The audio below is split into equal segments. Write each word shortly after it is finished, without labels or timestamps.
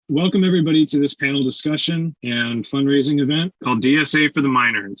Welcome everybody to this panel discussion and fundraising event called DSA for the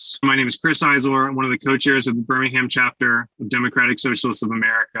Miners. My name is Chris Eisler. I'm one of the co-chairs of the Birmingham chapter of Democratic Socialists of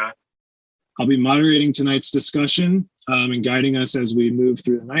America. I'll be moderating tonight's discussion and guiding us as we move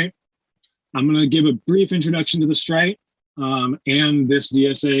through the night. I'm going to give a brief introduction to the strike and this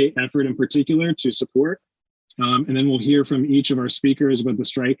DSA effort in particular to support. And then we'll hear from each of our speakers about the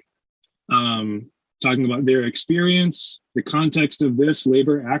strike, talking about their experience, the context of this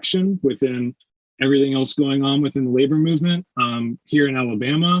labor action within everything else going on within the labor movement here in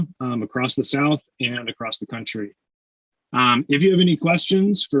Alabama, across the South, and across the country. If you have any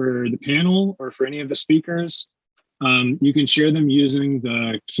questions for the panel or for any of the speakers, you can share them using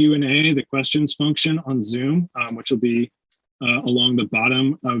the Q&A, the questions function on Zoom, which will be along the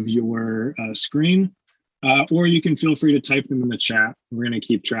bottom of your screen, or you can feel free to type them in the chat. We're going to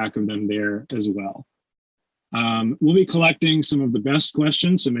keep track of them there as well. We'll be collecting some of the best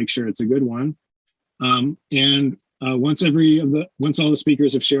questions, so make sure it's a good one. Once all the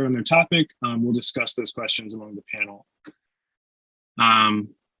speakers have shared on their topic, we'll discuss those questions among the panel. All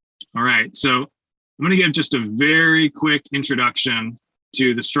right, so I'm going to give just a very quick introduction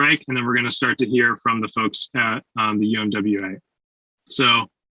to the strike, and then we're going to start to hear from the folks at the UMWA. So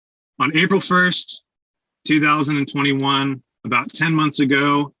on April 1st, 2021, about 10 months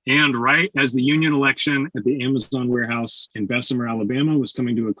ago, and right as the union election at the Amazon warehouse in Bessemer, Alabama was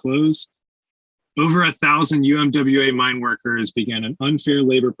coming to a close, over 1,000 UMWA mine workers began an unfair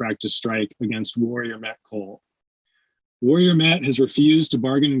labor practice strike against Warrior Met Coal. Warrior Met has refused to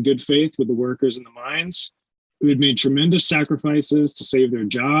bargain in good faith with the workers in the mines, who had made tremendous sacrifices to save their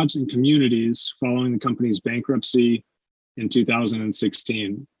jobs and communities following the company's bankruptcy in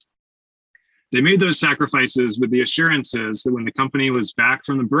 2016. They made those sacrifices with the assurances that when the company was back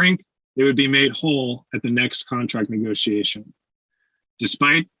from the brink, they would be made whole at the next contract negotiation.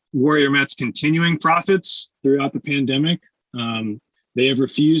 Despite Warrior Met's continuing profits throughout the pandemic, they have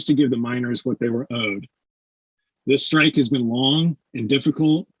refused to give the miners what they were owed. This strike has been long and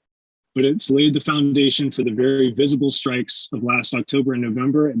difficult, but it's laid the foundation for the very visible strikes of last October and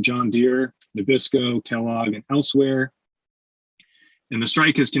November at John Deere, Nabisco, Kellogg, and elsewhere. And the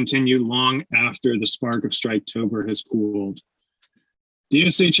strike has continued long after the spark of Striketober has cooled.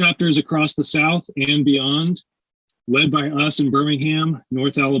 DSA chapters across the South and beyond, led by us in Birmingham,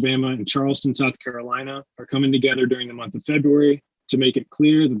 North Alabama, and Charleston, South Carolina, are coming together during the month of February to make it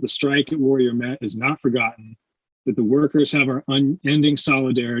clear that the strike at Warrior Met is not forgotten, that the workers have our unending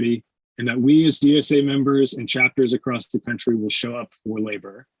solidarity, and that we as DSA members and chapters across the country will show up for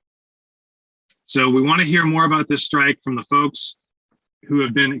labor. So we want to hear more about this strike from the folks who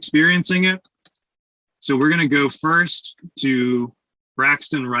have been experiencing it. So we're going to go first to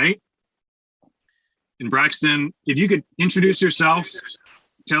Braxton Wright. And Braxton, if you could introduce yourself,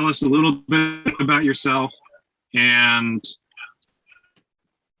 tell us a little bit about yourself, and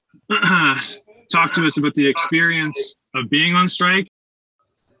talk to us about the experience of being on strike,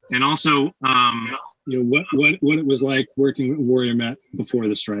 and also what it was like working with Warrior Met before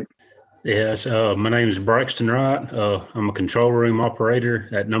the strike. Yes, my name is Braxton Wright. I'm a control room operator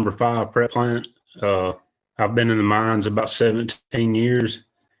at number 5 prep plant. I've been in the mines about 17 years.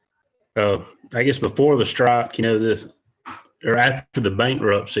 I guess before the strike, or after the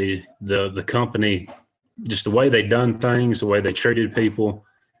bankruptcy, the company, just the way they done things, the way they treated people,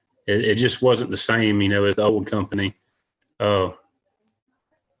 it just wasn't the same, as the old company.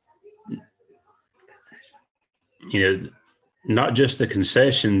 Not just the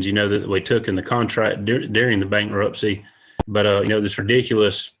concessions, that we took in the contract during the bankruptcy, but, this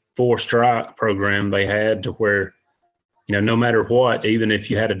ridiculous 4-strike program they had to where, no matter what, even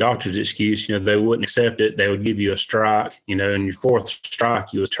if you had a doctor's excuse, they wouldn't accept it. They would give you a strike, and your 4th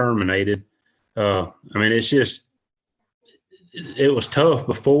strike, you was terminated. It's just, it was tough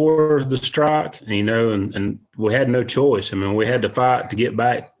before the strike, and we had no choice. We had to fight to get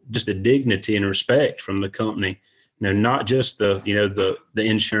back just the dignity and respect from the company. Not just the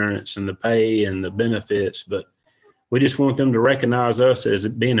insurance and the pay and the benefits, but we just want them to recognize us as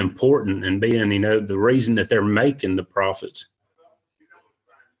being important and being, the reason that they're making the profits.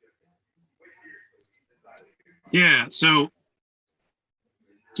 Yeah. So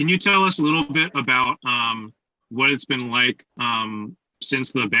can you tell us a little bit about what it's been like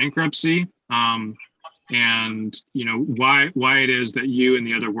since the bankruptcy, and why it is that you and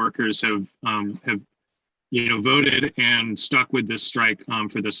the other workers have voted and stuck with this strike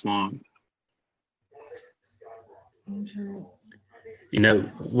for this long? One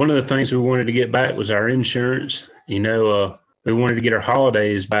of the things we wanted to get back was our insurance. We wanted to get our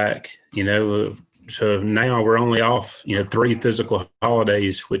holidays back. so now we're only off, 3 physical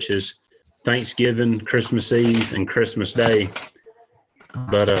holidays, which is Thanksgiving, Christmas Eve, and Christmas Day.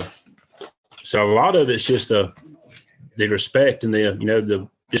 But so a lot of it's just the respect and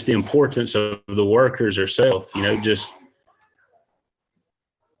just the importance of the workers herself, just.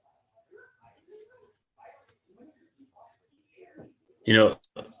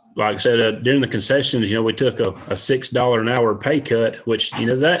 Like I said, during the concessions, we took a $6 an hour pay cut, which,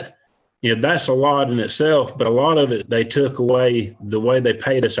 that's a lot in itself, but a lot of it, they took away the way they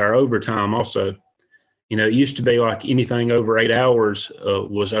paid us our overtime also. It used to be like anything over 8 hours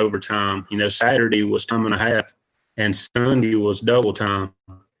was overtime. Saturday was time and a half and Sunday was double time.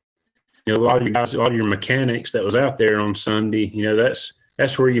 A lot of you guys, a lot of your mechanics that was out there on Sunday,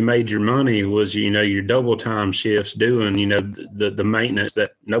 that's where you made your money was, your double time shifts doing, the maintenance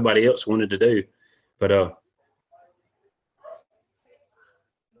that nobody else wanted to do. But,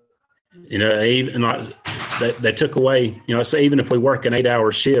 even like they took away, so even if we work an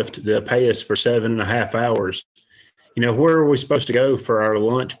 8-hour shift, they'll pay us for 7.5 hours. Where are we supposed to go for our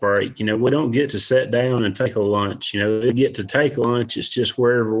lunch break? We don't get to sit down and take a lunch. We get to take lunch. It's just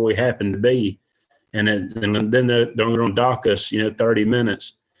wherever we happen to be. And then they're going to dock us, 30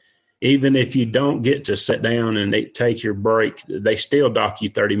 minutes. Even if you don't get to sit down and they take your break, they still dock you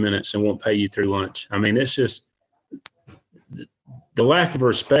 30 minutes and won't pay you through lunch. I mean, it's just the lack of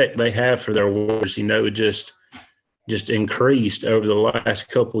respect they have for their workers, just increased over the last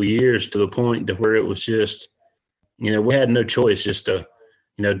couple of years to the point to where it was just, we had no choice just to,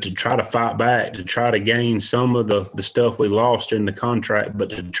 to try to fight back, to try to gain some of the stuff we lost in the contract, but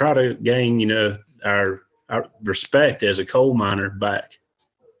to try to gain, our respect as a coal miner back.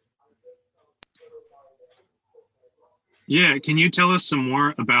 Yeah, can you tell us some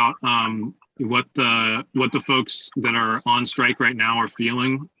more about what the folks that are on strike right now are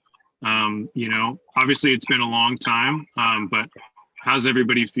feeling? Obviously it's been a long time, but how's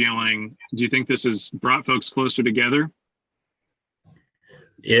everybody feeling? Do you think this has brought folks closer together?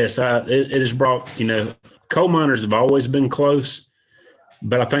 Yes, it has brought, coal miners have always been close,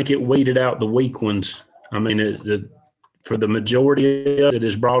 but I think it weeded out the weak ones. I mean, for the majority of it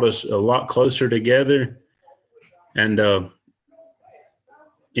has brought us a lot closer together. And,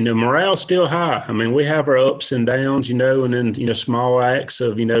 morale's still high. I mean, we have our ups and downs, and then, small acts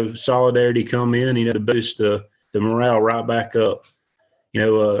of, solidarity come in, to boost the morale right back up.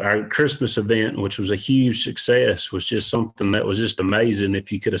 Our Christmas event, which was a huge success, was just something that was just amazing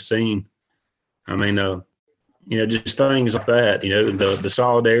if you could have seen. I mean, just things like that, the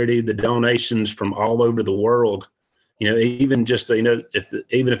solidarity, the donations from all over the world, even just, even if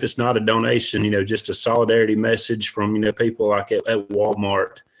it's not a donation, just a solidarity message from, people like at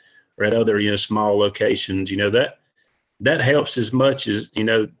Walmart or at other, small locations, that helps as much as,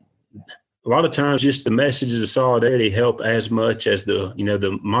 a lot of times just the messages of solidarity help as much as the,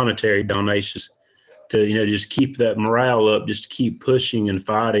 the monetary donations to, just keep that morale up, just to keep pushing and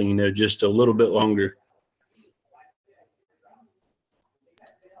fighting, just a little bit longer.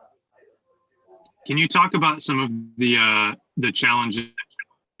 Can you talk about some of the challenges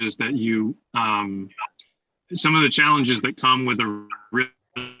that you, some of the challenges that come with a really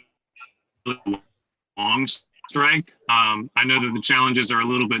long strike? I know that the challenges are a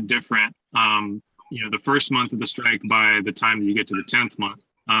little bit different. The first month of the strike by the time that you get to the 10th month.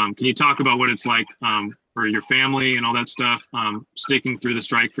 Can you talk about what it's like for your family and all that stuff, sticking through the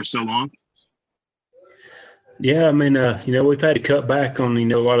strike for so long? Yeah, I mean, we've had to cut back on,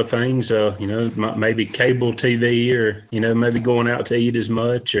 a lot of things, maybe cable TV or, maybe going out to eat as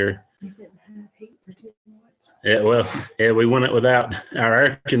much or. Yeah, we went without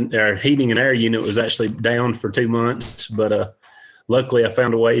our heating and air unit was actually down for 2 months, but luckily I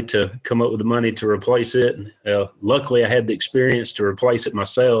found a way to come up with the money to replace it. Luckily I had the experience to replace it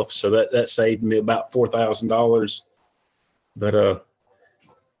myself, so that saved me about $4,000. But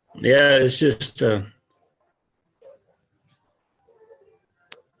yeah, it's just.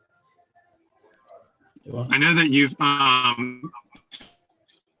 I know that you've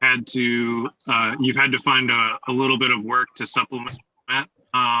had to find a little bit of work to supplement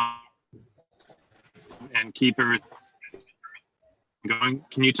and keep everything going.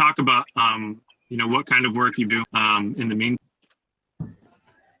 Can you talk about what kind of work you do in the meantime?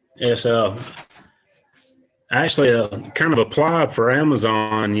 Yes, I actually kind of applied for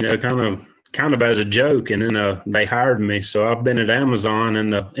Amazon, kind of as a joke, and then they hired me. So I've been at Amazon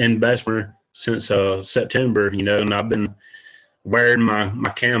in Bessemer since September, and I've been wearing my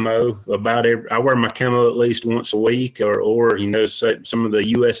camo I wear my camo at least once a week, or some of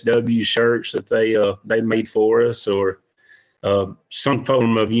the USW shirts that they made for us, or some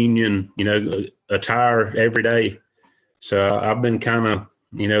form of union, attire every day. So I've been kind of,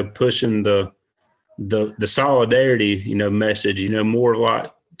 pushing the solidarity, message, more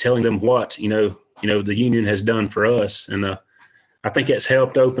like telling them what, the union has done for us. And I think it's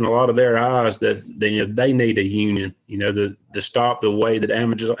helped open a lot of their eyes that they need a union, to stop the way that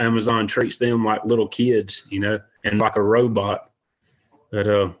Amazon treats them like little kids, and like a robot.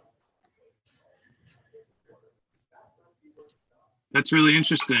 But that's really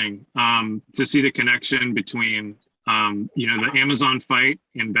interesting to see the connection between the Amazon fight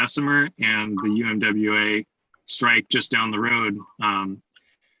in Bessemer and the UMWA strike just down the road.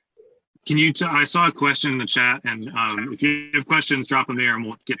 I saw a question in the chat, and if you have questions, drop them there and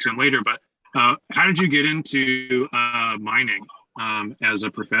we'll get to them later. But how did you get into mining as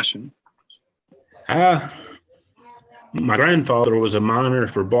a profession? My grandfather was a miner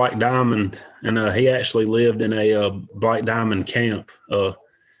for Black Diamond, and he actually lived in a Black Diamond camp.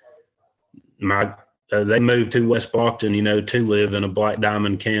 They moved to West Blockton, to live in a Black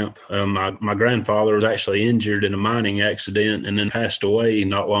Diamond camp. My grandfather was actually injured in a mining accident and then passed away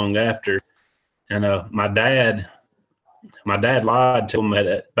not long after. And my dad lied to him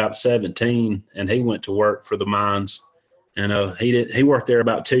at about 17, and he went to work for the mines. And he worked there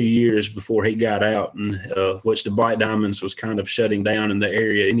about 2 years before he got out, and which the Black Diamonds was kind of shutting down in the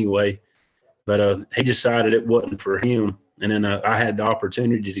area anyway. But he decided it wasn't for him. And then I had the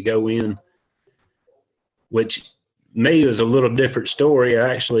opportunity to go in, which me was a little different story.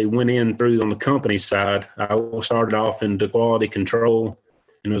 I actually went in through on the company side. I started off into quality control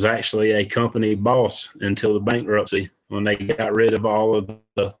and was actually a company boss until the bankruptcy, when they got rid of all of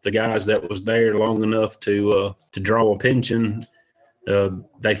the guys that was there long enough to draw a pension.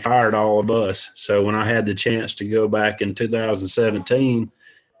 They fired all of us. So when I had the chance to go back in 2017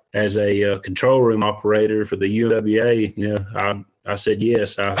 as a control room operator for the UMWA, I said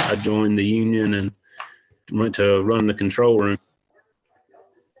yes. I joined the union and went to run the control room.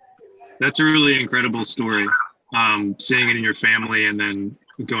 That's a really incredible story. Seeing it in your family and then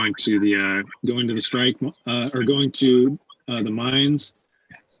going to the strike or going to the mines,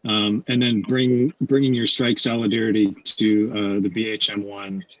 and then bringing your strike solidarity to the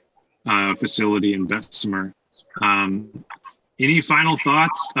BHM1 facility in Bessemer. Any final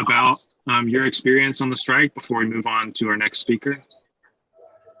thoughts about your experience on the strike before we move on to our next speaker?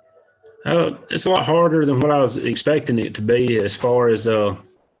 It's a lot harder than what I was expecting it to be, as far as I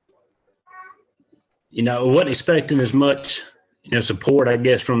wasn't expecting as much support, I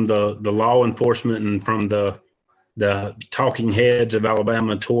guess, from the law enforcement and from the talking heads of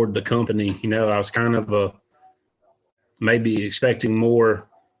Alabama toward the company. I was kind of maybe expecting more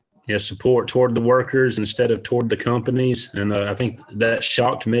support toward the workers instead of toward the companies, and I think that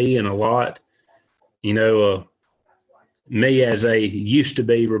shocked me and a lot. Me as a used to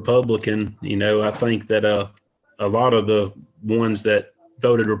be Republican, I think that a lot of the ones that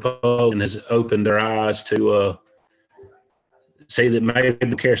voted Republican has opened their eyes to see that maybe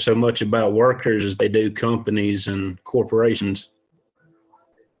they care so much about workers as they do companies and corporations.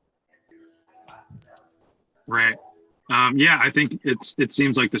 Right. Yeah, I think it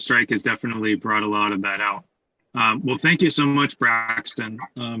seems like the strike has definitely brought a lot of that out. Well, thank you so much, Braxton,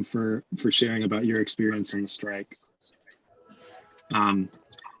 for sharing about your experience in the strike.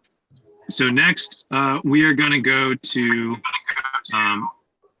 So next, we are going to go to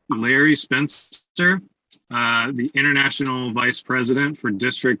Larry Spencer, the International Vice President for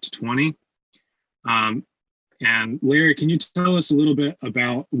District 20. And Larry, can you tell us a little bit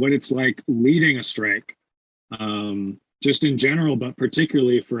about what it's like leading a strike, just in general, but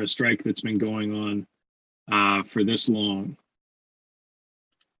particularly for a strike that's been going on for this long?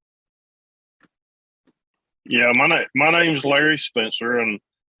 Yeah, my name's Larry Spencer, and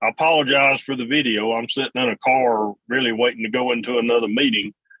I apologize for the video. I'm sitting in a car really waiting to go into another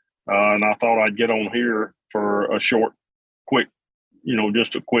meeting, and I thought I'd get on here for a short, quick,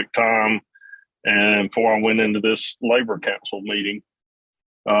 just a quick time, and before I went into this Labor Council meeting.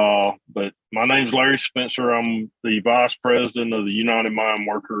 But my name's Larry Spencer. I'm the Vice President of the United Mine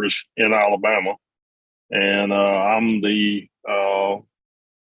Workers in Alabama, and I'm the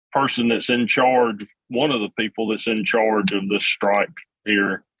person that's in charge, one of the people that's in charge of this strike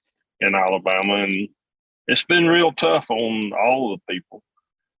here in Alabama. And it's been real tough on all of the people.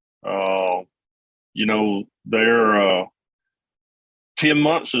 They're 10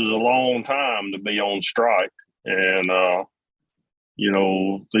 months is a long time to be on strike. And,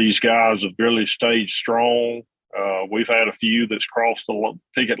 these guys have really stayed strong. We've had a few that's crossed the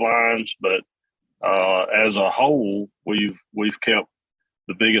picket lines, but as a whole, we've kept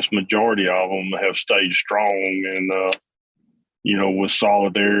the biggest majority of them have stayed strong. And with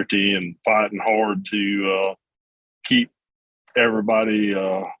solidarity and fighting hard to keep everybody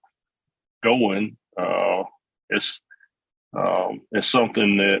going. It's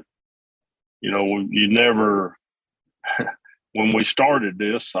something that, you never, when we started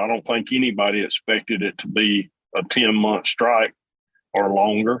this, I don't think anybody expected it to be a 10-month strike or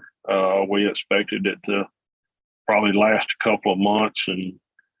longer. We expected it to probably last a couple of months and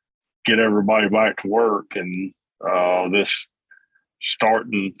get everybody back to work. And this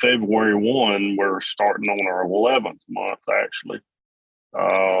starting February 1, we're starting on our 11th month, actually.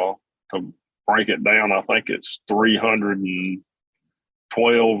 To break it down, I think it's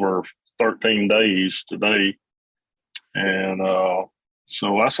 312 or 13 days today. And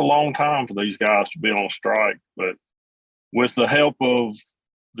so that's a long time for these guys to be on strike. But with the help of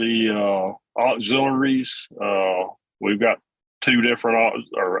the auxiliaries, we've got two different,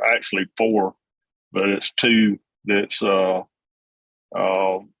 or actually four, but it's two that's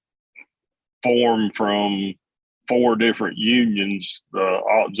formed from four different unions. The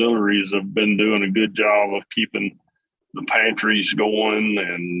auxiliaries have been doing a good job of keeping the pantries going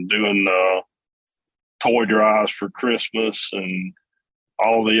and doing toy drives for Christmas, and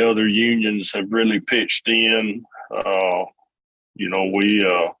all the other unions have really pitched in. We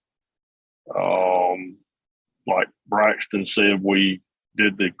like Braxton said, we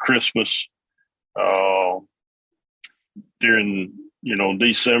did the Christmas during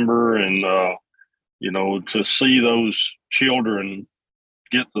December, and to see those children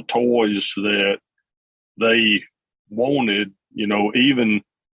get the toys that they wanted, even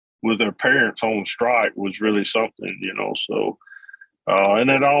with their parents on strike, was really something, so and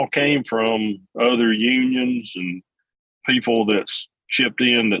it all came from other unions and people that's chipped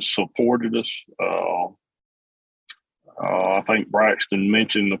in, that supported us. I think Braxton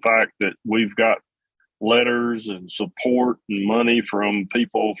mentioned the fact that we've got letters and support and money from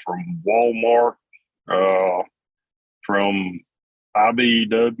people from Walmart, from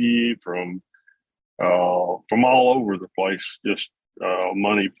IBEW, from all over the place, just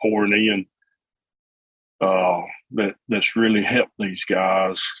money pouring in that's really helped these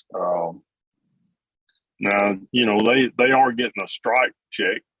guys. Now, they are getting a strike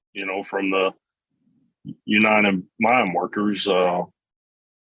check, from the United Mine Workers.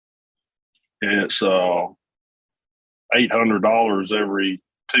 It's $800 every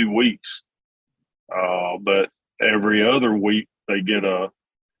 2 weeks, but every other week they get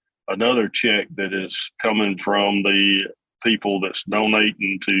another check that is coming from the people that's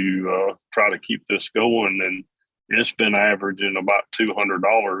donating to try to keep this going, and it's been averaging about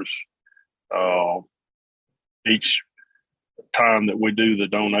 $200 each time that we do the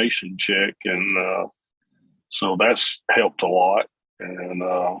donation check, and so that's helped a lot. And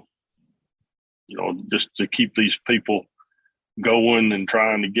just to keep these people going and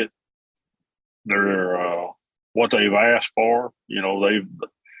trying to get their what they've asked for.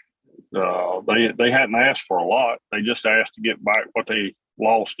 They hadn't asked for a lot. They just asked to get back what they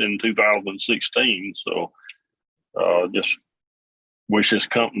lost in 2016. So just wish this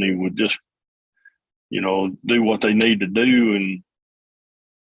company would just do what they need to do and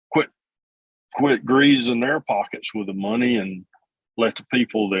quit greasing their pockets with the money, and let the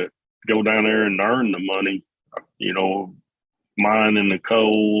people that go down there and earn the money, mining the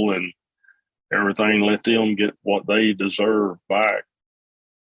coal and everything, let them get what they deserve back.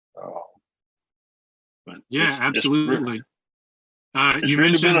 Yeah, absolutely. It's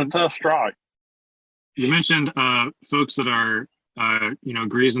really been a tough strike. You mentioned folks that are,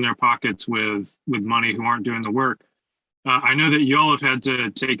 greasing their pockets with money who aren't doing the work. I know that you all have had to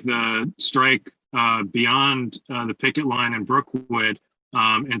take the strike beyond the picket line in Brookwood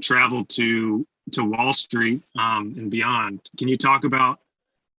and travel to Wall Street and beyond. Can you talk about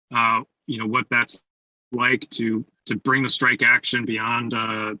what that's like to bring the strike action beyond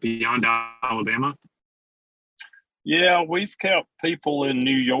Alabama? Yeah, we've kept people in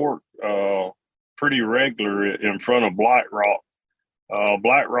New York pretty regular in front of BlackRock.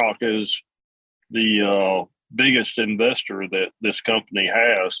 BlackRock is the biggest investor that this company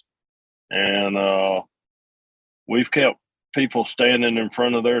has, and we've kept people standing in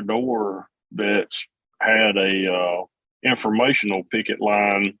front of their door that's had a informational picket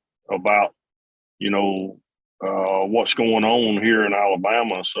line about what's going on here in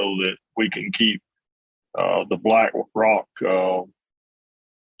Alabama, so that we can keep the BlackRock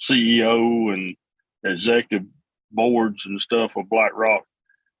CEO and executive boards and stuff of BlackRock,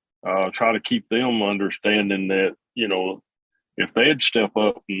 try to keep them understanding that, if they'd step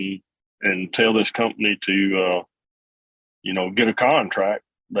up and tell this company to, get a contract,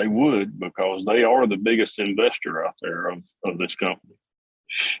 they would, because they are the biggest investor out there of this company.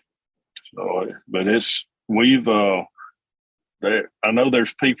 So, but I know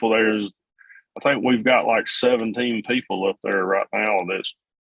there's people there. I think we've got like 17 people up there right now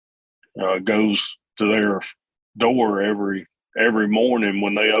that goes to their door every morning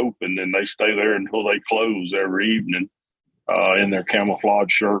when they open, and they stay there until they close every evening in their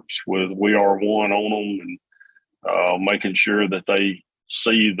camouflage shirts with "We Are One" on them, and making sure that they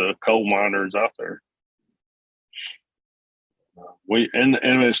see the coal miners out there. And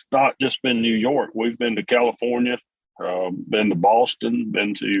it's not just been New York. We've been to California, been to Boston,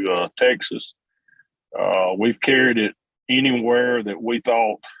 been to Texas. We've carried it anywhere that we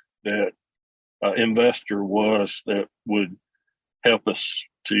thought that an investor was that would help us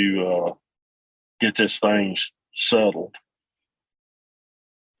to get this thing settled.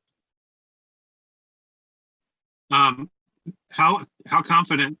 How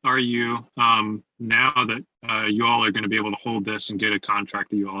confident are you now that you all are going to be able to hold this and get a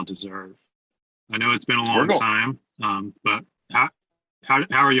contract that you all deserve? I know it's been a long time, but how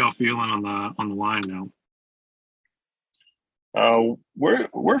are y'all feeling on the line now?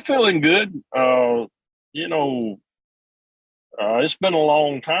 We're feeling good. It's been a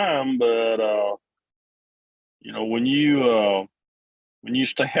long time, but when you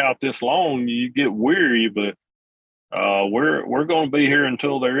stay out this long, you get weary. But we're going to be here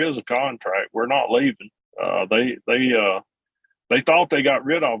until there is a contract. We're not leaving. They thought they got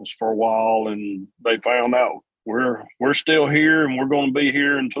rid of us for a while, and they found out we're still here, and we're going to be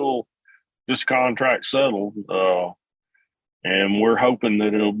here until this contract's settled. And we're hoping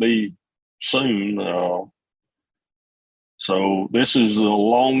that it'll be soon. So this is the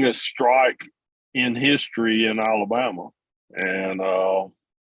longest strike in history in Alabama, and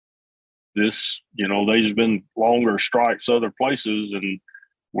there's been longer strikes other places, and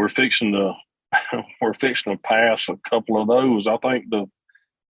we're fixing to pass a couple of those. I think the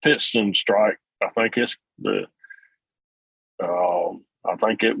Pittston strike, I think it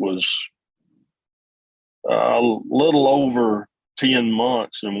was a little over 10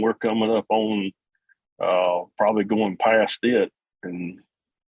 months, and we're coming up on probably going past it.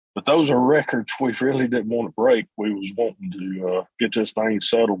 But those are records we really didn't want to break. We was wanting to get this thing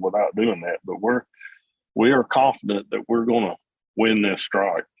settled without doing that. But we are confident that we're going to win this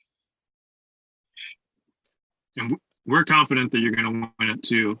strike. And we're confident that you're going to win it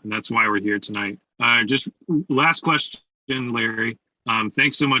too, and that's why we're here tonight. Just last question, Larry.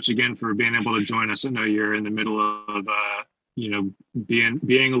 Thanks so much again for being able to join us. I know you're in the middle of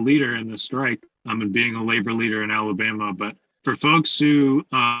being a leader in the strike, and being a labor leader in Alabama. But for folks who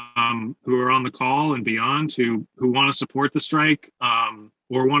are on the call and beyond, who want to support the strike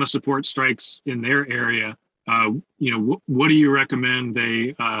or want to support strikes in their area, what do you recommend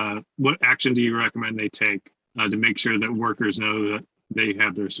what action do you recommend they take to make sure that workers know that they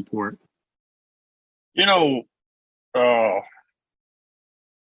have their support?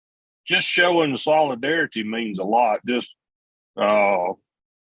 Just showing solidarity means a lot. Just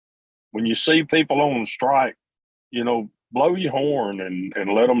when you see people on strike, blow your horn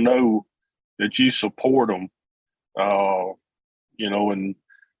and let them know that you support them, and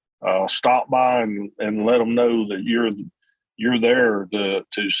stop by and let them know that you're there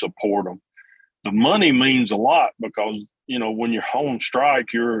to support them. The money means a lot because, when you're on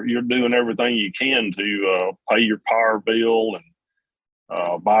strike, you're doing everything you can to pay your power bill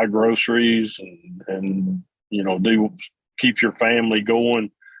and buy groceries and keep your family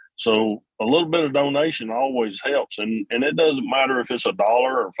going. So a little bit of donation always helps, and it doesn't matter if it's $1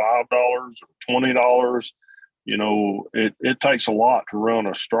 or $5 or $20. It takes a lot to run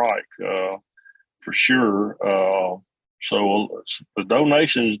a strike, for sure. So the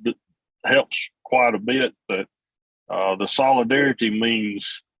donations helps quite a bit, but the solidarity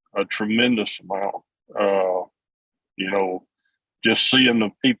means a tremendous amount. Just seeing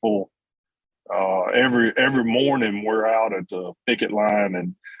the people every morning, we're out at the picket line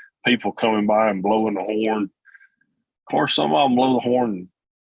and people coming by and blowing the horn. Of course, some of them blow the horn and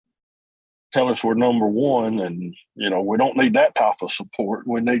tell us we're number one, and we don't need that type of support.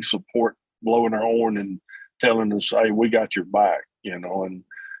 We need support blowing our horn and telling us, "Hey, we got your back," and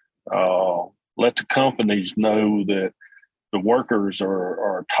let the companies know that the workers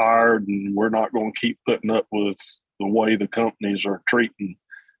are tired, and we're not going to keep putting up with the way the companies are treating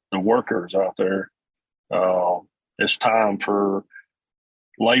the workers out there. It's time for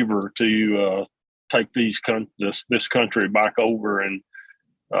labor to take this country back over and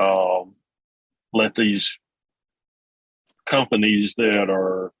let these companies that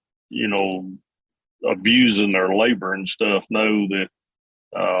are abusing their labor and stuff know that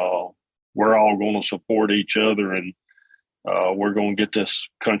we're all going to support each other, and we're going to get this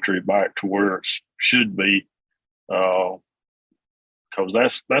country back to where it should be. Because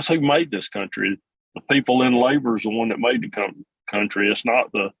that's who made this country. The people in labor is the one that made the country. It's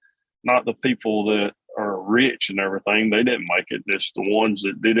not the people that are rich and everything. They didn't make it. It's the ones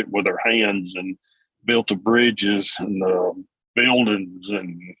that did it with their hands and built the bridges and the buildings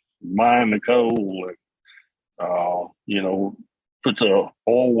and mined the coal and put the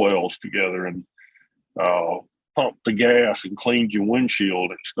oil wells together and pumped the gas and cleaned your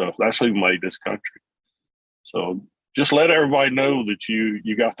windshield and stuff. That's who made this country. So just let everybody know that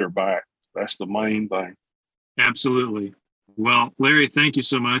you got their back. That's the main thing. Absolutely. Well, Larry, thank you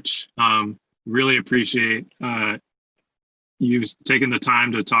so much. Really appreciate you taking the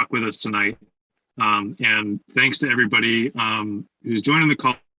time to talk with us tonight. And thanks to everybody who's joining the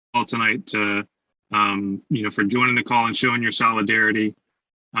call tonight to, for joining the call and showing your solidarity.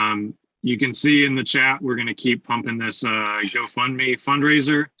 You can see in the chat, we're going to keep pumping this GoFundMe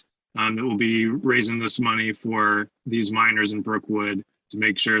fundraiser that will be raising this money for these miners in Brookwood to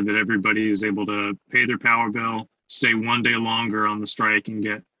make sure that everybody is able to pay their power bill, stay one day longer on the strike, and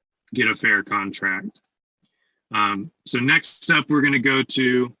get a fair contract. So next up, we're going to go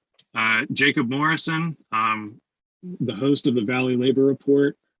to Jacob Morrison, the host of the Valley Labor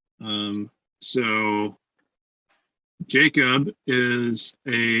Report. So Jacob is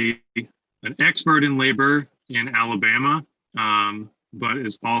an expert in labor in Alabama, but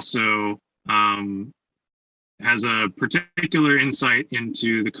is also has a particular insight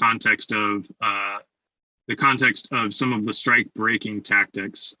into the context of some of the strike breaking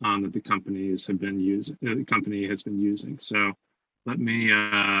tactics that the company has been using. So let me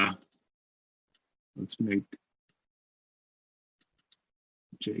let's make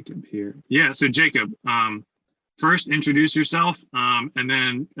Jacob here. Yeah, so Jacob, first introduce yourself, and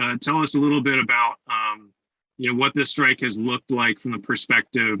then tell us a little bit about what this strike has looked like from the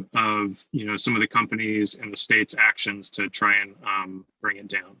perspective of some of the companies and the state's actions to try and bring it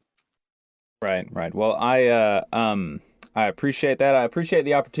down. Right. Well, I appreciate that. I appreciate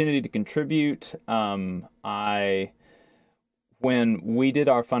the opportunity to contribute. When we did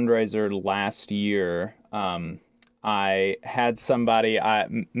our fundraiser last year, I had somebody,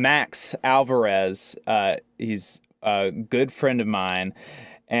 Max Alvarez, he's a good friend of mine,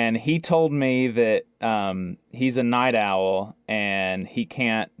 and he told me that he's a night owl and he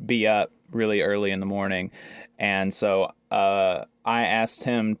can't be up really early in the morning. And so I asked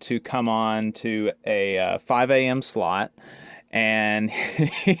him to come on to a 5 a.m. slot, and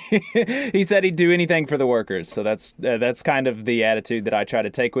he said he'd do anything for the workers. So that's kind of the attitude that I try to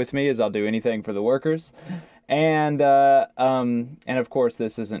take with me, is I'll do anything for the workers. And of course,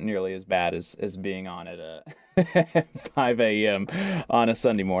 this isn't nearly as bad as being on at 5 a.m. on a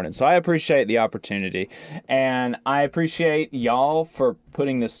Sunday morning. So I appreciate the opportunity, and I appreciate y'all for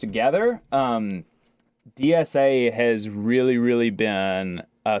putting this together. DSA has really, really been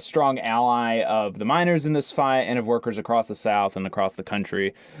a strong ally of the miners in this fight and of workers across the South and across the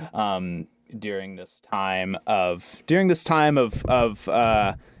country during this time of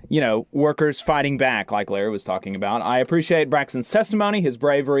workers fighting back, like Larry was talking about. I appreciate Braxton's testimony, his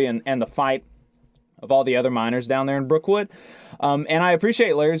bravery, and the fight of all the other miners down there in Brookwood. And I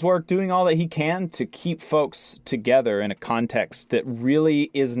appreciate Larry's work doing all that he can to keep folks together in a context that really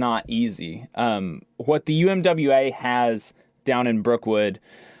is not easy. What the UMWA has down in Brookwood,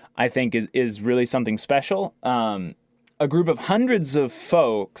 I think, is really something special. A group of hundreds of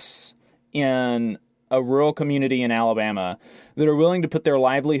folks in a rural community in Alabama that are willing to put their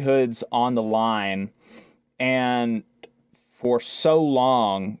livelihoods on the line and for so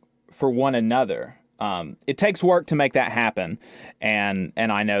long for one another. It takes work to make that happen, and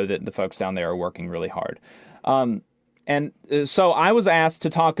I know that the folks down there are working really hard. And so I was asked to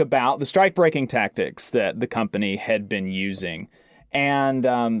talk about the strike-breaking tactics that the company had been using, and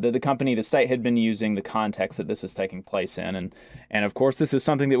the state had been using, the context that this is taking place in. And of course, this is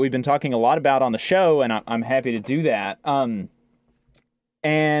something that we've been talking a lot about on the show, and I'm happy to do that.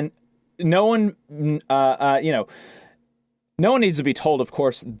 And no one, no one needs to be told, of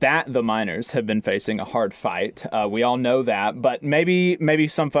course, that the miners have been facing a hard fight. We all know that, but maybe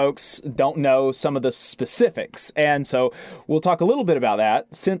some folks don't know some of the specifics. And so we'll talk a little bit about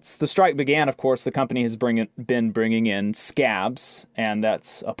that. Since the strike began, of course, the company has been bringing in scabs, and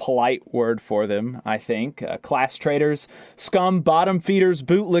that's a polite word for them, I think. Class traders, scum, bottom feeders,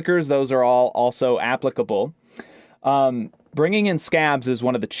 bootlickers, those are all also applicable. Bringing in scabs is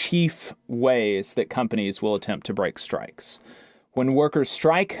one of the chief ways that companies will attempt to break strikes. When workers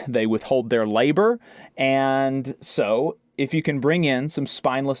strike, they withhold their labor, and so if you can bring in some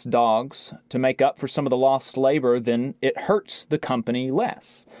spineless dogs to make up for some of the lost labor, then it hurts the company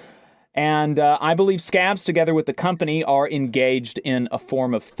less. And I believe scabs, together with the company, are engaged in a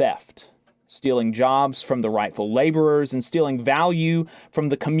form of theft, stealing jobs from the rightful laborers and stealing value from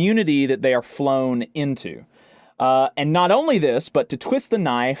the community that they are flown into. And not only this, but to twist the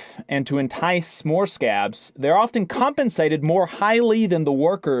knife and to entice more scabs, they're often compensated more highly than the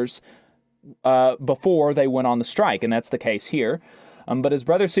workers before they went on the strike, and that's the case here. But as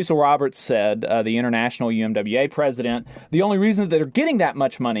Brother Cecil Roberts said, the international UMWA president, the only reason that they're getting that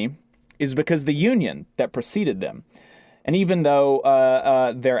much money is because the union that preceded them. And even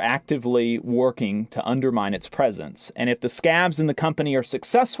though they're actively working to undermine its presence, and if the scabs in the company are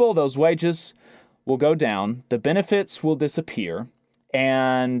successful, those wages will go down, the benefits will disappear,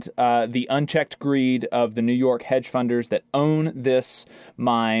 and the unchecked greed of the New York hedge funders that own this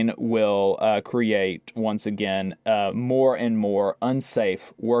mine will create, once again, more and more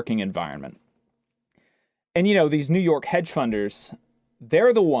unsafe working environment. And, you know, these New York hedge funders,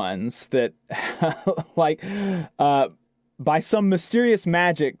 they're the ones that, by some mysterious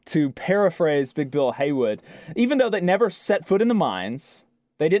magic, to paraphrase Big Bill Haywood, even though they never set foot in the mines,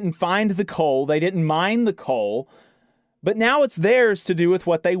 they didn't find the coal, they didn't mine the coal, but now it's theirs to do with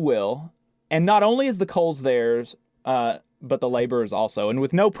what they will. And not only is the coal's theirs, but the laborers also. And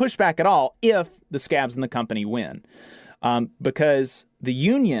with no pushback at all if the scabs and the company win. Because the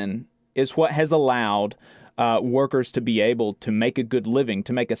union is what has allowed workers to be able to make a good living,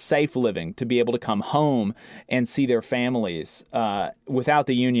 to make a safe living, to be able to come home and see their families. Without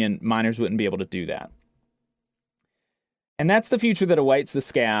the union, miners wouldn't be able to do that. And that's the future that awaits the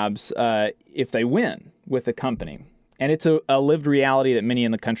scabs if they win with the company. And it's a lived reality that many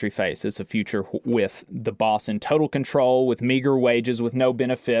in the country face. It's a future with the boss in total control, with meager wages, with no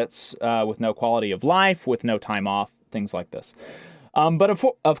benefits, with no quality of life, with no time off, things like this. But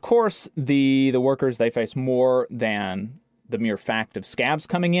of course, the workers, they face more than the mere fact of scabs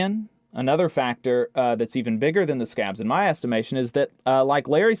coming in. Another factor that's even bigger than the scabs, in my estimation, is that, like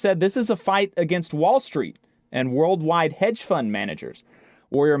Larry said, this is a fight against Wall Street and worldwide hedge fund managers.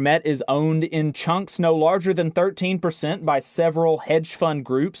 Warrior Met is owned in chunks no larger than 13% by several hedge fund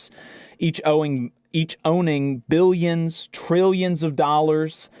groups, each owning billions, trillions of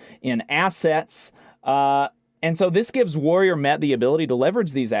dollars in assets. And so this gives Warrior Met the ability to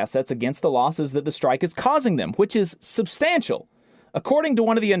leverage these assets against the losses that the strike is causing them, which is substantial. According to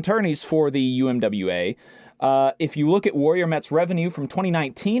one of the attorneys for the UMWA, if you look at Warrior Met's revenue from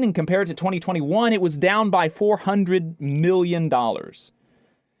 2019 and compare it to 2021, it was down by $400 million.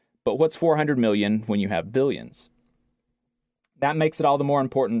 But what's 400 million when you have billions? That makes it all the more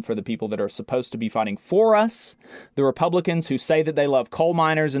important for the people that are supposed to be fighting for us, the Republicans who say that they love coal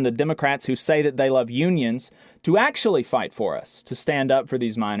miners and the Democrats who say that they love unions, to actually fight for us, to stand up for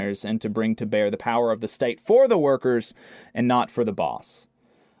these miners and to bring to bear the power of the state for the workers and not for the boss.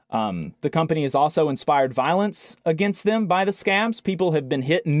 The company has also inspired violence against them by the scabs. People have been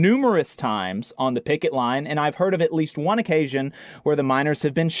hit numerous times on the picket line, and I've heard of at least one occasion where the miners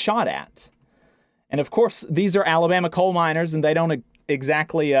have been shot at. And of course, these are Alabama coal miners, and they don't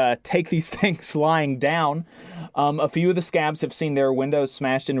exactly take these things lying down. A few of the scabs have seen their windows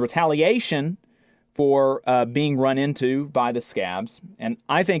smashed in retaliation for being run into by the scabs, and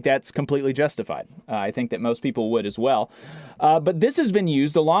I think that's completely justified. I think that most people would as well. But this has been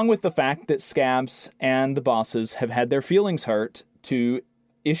used along with the fact that scabs and the bosses have had their feelings hurt to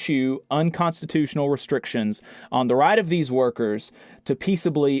issue unconstitutional restrictions on the right of these workers to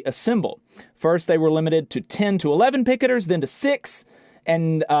peaceably assemble. First, they were limited to 10 to 11 picketers, then to 6,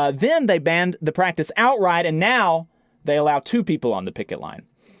 and then they banned the practice outright, and now they allow 2 people on the picket line.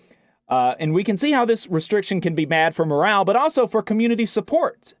 And we can see how this restriction can be bad for morale, but also for community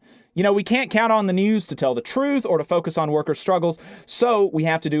support. You know, we can't count on the news to tell the truth or to focus on workers' struggles, so we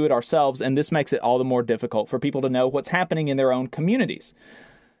have to do it ourselves, and this makes it all the more difficult for people to know what's happening in their own communities.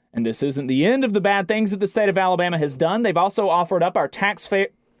 And this isn't the end of the bad things that the state of Alabama has done. They've also offered up our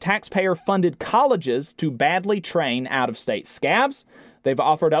taxpayer-funded colleges to badly train out-of-state scabs. They've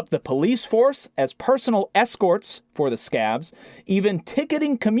offered up the police force as personal escorts for the scabs, even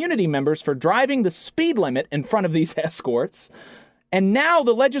ticketing community members for driving the speed limit in front of these escorts. And now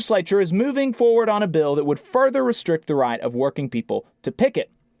the legislature is moving forward on a bill that would further restrict the right of working people to picket.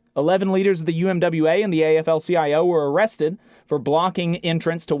 11 leaders of the UMWA and the AFL-CIO were arrested for blocking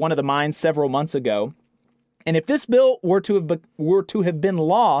entrance to one of the mines several months ago. And if this bill were to have been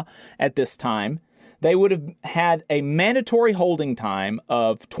law at this time, they would have had a mandatory holding time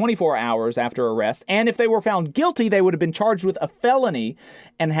of 24 hours after arrest. And if they were found guilty, they would have been charged with a felony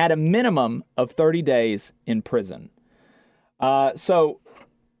and had a minimum of 30 days in prison. So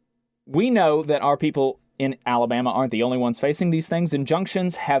we know that our people in Alabama aren't the only ones facing these things.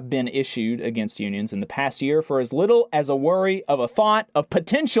 Injunctions have been issued against unions in the past year for as little as a worry of a thought of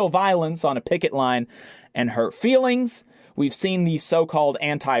potential violence on a picket line and hurt feelings. We've seen these so-called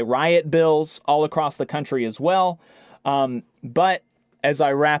anti-riot bills all across the country as well. But as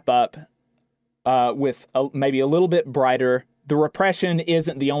I wrap up with maybe a little bit brighter, the repression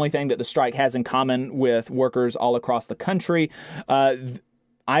isn't the only thing that the strike has in common with workers all across the country.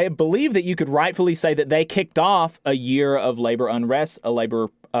 I believe that you could rightfully say that they kicked off a year of labor unrest,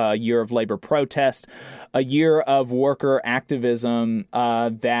 a year of labor protest, a year of worker activism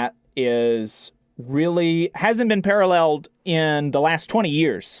that is really hasn't been paralleled in the last 20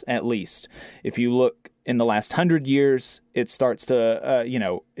 years, at least. If you look in the last 100 years, it starts to,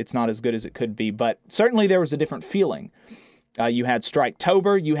 it's not as good as it could be, but certainly there was a different feeling. You had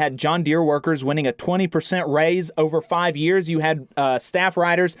Striketober. You had John Deere workers winning a 20% raise over 5 years. You had staff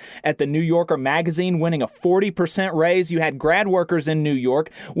writers at the New Yorker magazine winning a 40% raise. You had grad workers in New York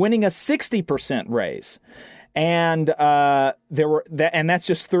winning a 60% raise. And and that's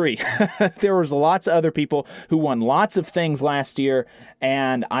just three. There was lots of other people who won lots of things last year,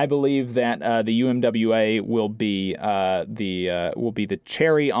 and I believe that the UMWA will be the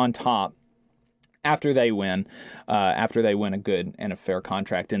cherry on top after they win a good and a fair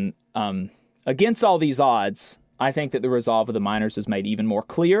contract. And against all these odds, I think that the resolve of the miners is made even more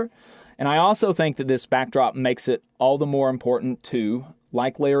clear. And I also think that this backdrop makes it all the more important to,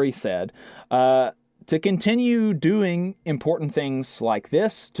 like Larry said, to continue doing important things like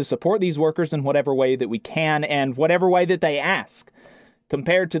this, to support these workers in whatever way that we can and whatever way that they ask,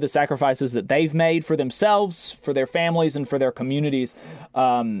 compared to the sacrifices that they've made for themselves, for their families, and for their communities.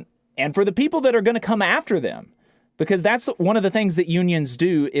 And for the people that are going to come after them, because that's one of the things that unions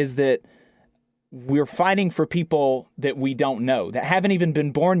do, is that we're fighting for people that we don't know, that haven't even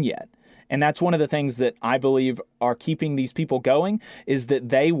been born yet. And that's one of the things that I believe are keeping these people going, is that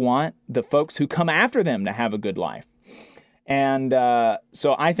they want the folks who come after them to have a good life. And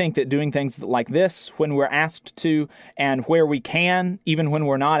so I think that doing things like this when we're asked to, and where we can, even when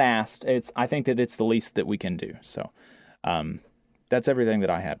we're not asked, I think that it's the least that we can do. So that's everything that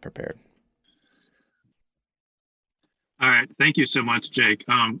I had prepared. All right. Thank you so much, Jake.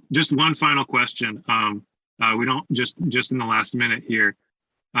 Just one final question. We don't just in the last minute here.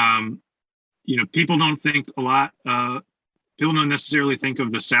 People don't think a lot. People don't necessarily think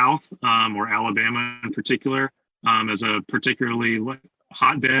of the South or Alabama in particular as a particularly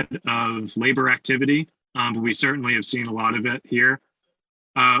hotbed of labor activity. But we certainly have seen a lot of it here.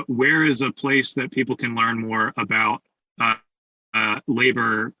 Where is a place that people can learn more about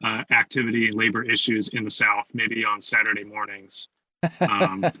labor activity and labor issues in the South, maybe on Saturday mornings?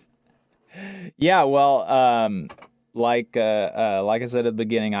 Yeah, well, like I said at the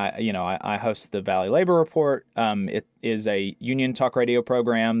beginning, I host the Valley Labor Report. It is a union talk radio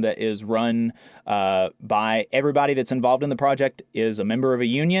program that is run by everybody that's involved in the project is a member of a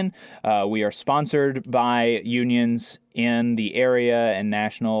union. We are sponsored by unions in the area and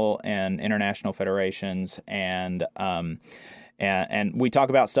national and international federations, and we talk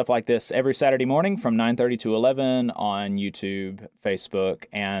about stuff like this every Saturday morning from 9:30 to 11 on YouTube, Facebook,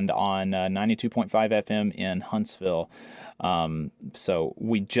 and on 92.5 FM in Huntsville. So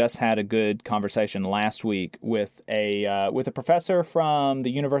we just had a good conversation last week with a professor from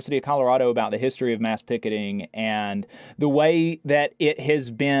the University of Colorado about the history of mass picketing and the way that it has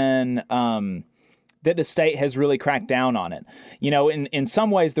been that the state has really cracked down on it. In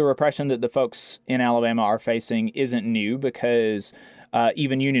some ways, the repression that the folks in Alabama are facing isn't new, because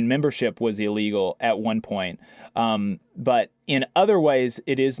even union membership was illegal at one point. But in other ways,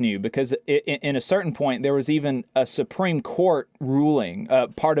 it is new, because in a certain point, there was even a Supreme Court ruling,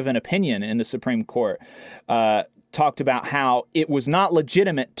 part of an opinion in the Supreme Court, talked about how it was not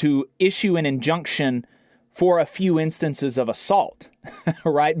legitimate to issue an injunction for a few instances of assault,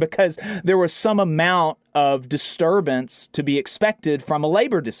 right? Because there was some amount of disturbance to be expected from a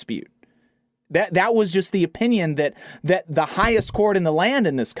labor dispute. That was just the opinion that the highest court in the land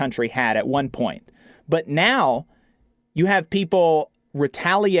in this country had at one point. But now you have people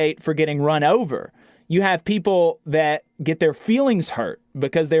retaliate for getting run over. You have people that get their feelings hurt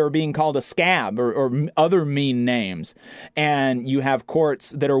because they were being called a scab or other mean names. And you have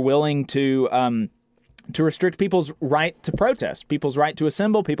courts that are willing to restrict people's right to protest, people's right to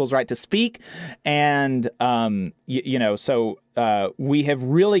assemble, people's right to speak. And, so we've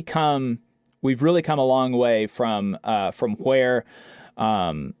really come a long way from where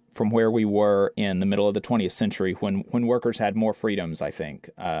we were in the middle of the 20th century when workers had more freedoms, I think,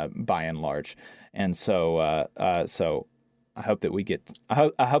 by and large. And so I hope that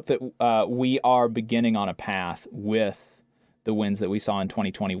I hope that we are beginning on a path with the wins that we saw in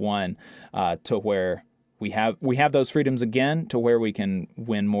 2021 to where we have those freedoms again, to where we can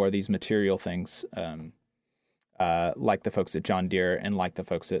win more of these material things, like the folks at John Deere and like the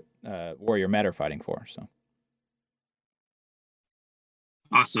folks at Warrior Met are fighting for. So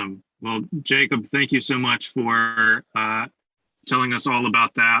awesome. Well, Jacob, thank you so much for telling us all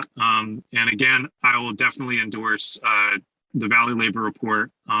about that. And again, I will definitely endorse the Valley Labor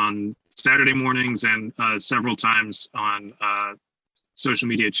Report on Saturday mornings and several times on social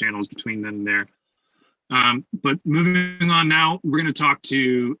media channels between then and there. But moving on now, we're going to talk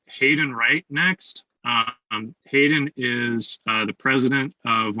to Hayden Wright next. Hayden is the president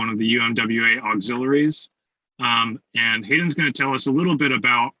of one of the UMWA auxiliaries. And Hayden's going to tell us a little bit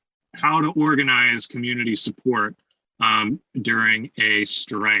about how to organize community support during a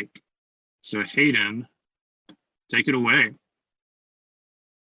strike. So Hayden, take it away.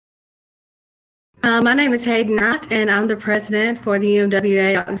 My name is Hayden Wright, and I'm the president for the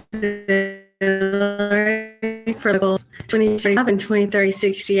UMWA Auxiliary for the goals 2035 and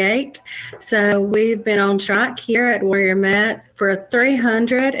 2368. So we've been on strike here at Warrior Met for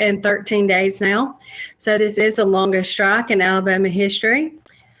 313 days now. So this is the longest strike in Alabama history.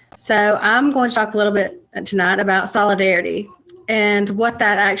 So I'm going to talk a little bit tonight about solidarity and what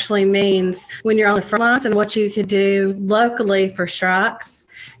that actually means when you're on the front lines, and what you could do locally for strikes,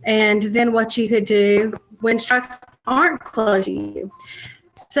 and then what you could do when strikes aren't close to you.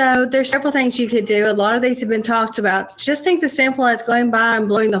 So there's several things you could do. A lot of these have been talked about. Just things as simple as going by and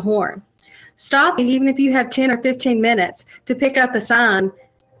blowing the horn. Stop, even if you have 10 or 15 minutes, to pick up a sign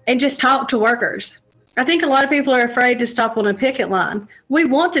and just talk to workers. I think a lot of people are afraid to stop on a picket line. We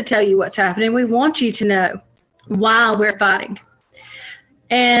want to tell you what's happening. We want you to know why we're fighting.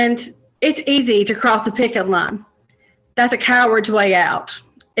 And it's easy to cross a picket line. That's a coward's way out.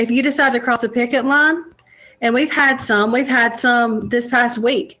 If you decide to cross a picket line, and we've had some this past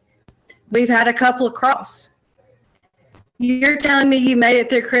week. We've had a couple of cross. You're telling me you made it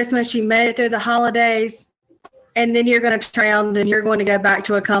through Christmas, you made it through the holidays, and then you're going to turn around and you're going to go back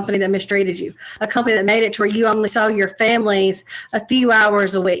to a company that mistreated you, a company that made it to where you only saw your families a few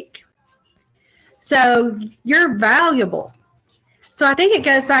hours a week. So you're valuable. So I think it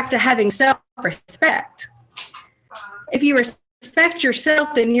goes back to having self-respect. If you respect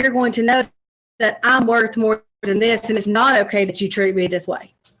yourself, then you're going to know that I'm worth more than this, and it's not okay that you treat me this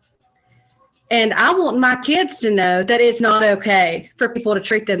way. And I want my kids to know that it's not okay for people to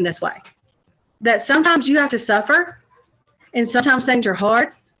treat them this way. That sometimes you have to suffer, and sometimes things are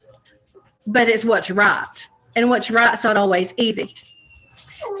hard, but it's what's right. And what's right's not always easy.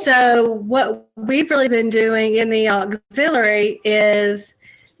 So what we've really been doing in the auxiliary is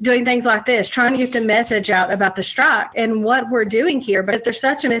doing things like this, trying to get the message out about the strike and what we're doing here, because there's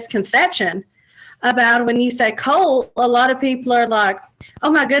such a misconception about when you say coal. A lot of people are like, oh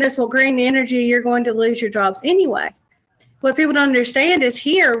my goodness, well, green energy, you're going to lose your jobs anyway. What people don't understand is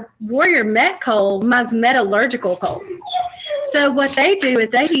here, Warrior Met coal means metallurgical coal. So what they do is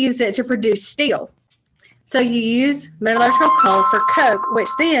they use it to produce steel. So you use metallurgical coal for coke, which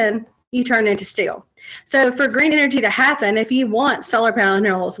then you turn into steel. So for green energy to happen, if you want solar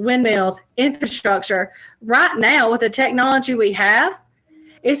panels, windmills, infrastructure, right now with the technology we have,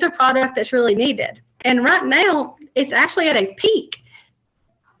 it's a product that's really needed. And right now, it's actually at a peak.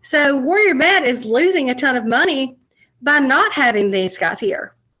 So Warrior Met is losing a ton of money by not having these guys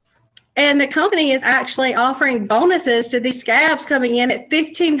here. And the company is actually offering bonuses to these scabs coming in at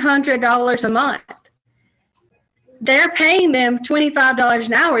 $1,500 a month. They're paying them $25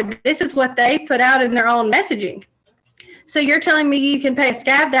 an hour. This is what they put out in their own messaging. So you're telling me you can pay a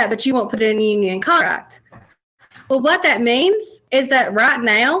scab that, but you won't put it in a union contract. Well, what that means is that right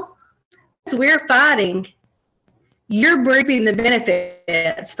now, as we're fighting, you're reaping the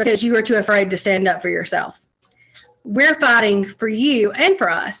benefits because you are too afraid to stand up for yourself. We're fighting for you and for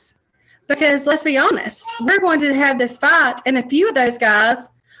us because, let's be honest, we're going to have this fight, and a few of those guys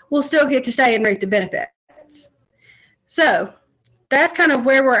will still get to stay and reap the benefits. So that's kind of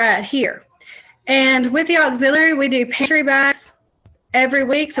where we're at here. And with the auxiliary, we do pantry bags every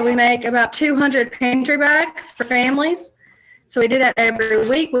week. So we make about 200 pantry bags for families. So we do that every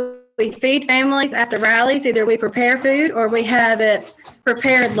week. We feed families at the rallies. Either we prepare food or we have it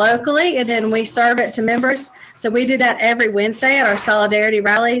prepared locally, and then we serve it to members. So we do that every Wednesday at our solidarity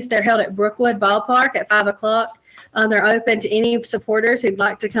rallies. They're held at Brookwood Ballpark at 5 o'clock. They're open to any supporters who'd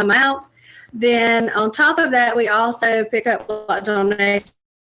like to come out. Then on top of that, we also pick up donations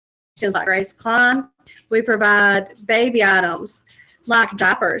like Grace Klein. We provide baby items like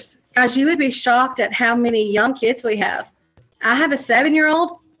diapers. Guys, you would be shocked at how many young kids we have I have a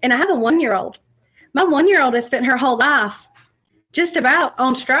 7-year-old and I have a 1-year-old. My 1-year-old has spent her whole life just about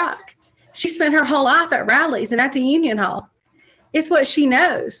on strike. She spent her whole life at rallies and at the Union Hall. It's what she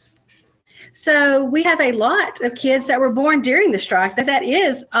knows. So we have a lot of kids that were born during the strike that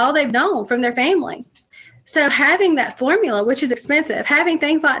is all they've known from their family. So having that formula, which is expensive, having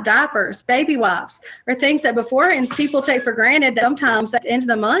things like diapers, baby wipes, or things that before and people take for granted that sometimes at the end of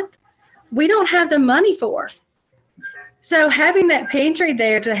the month, we don't have the money for. So having that pantry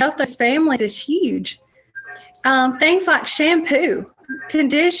there to help those families is huge. Things like shampoo,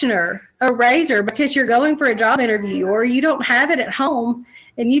 conditioner, a razor because you're going for a job interview or you don't have it at home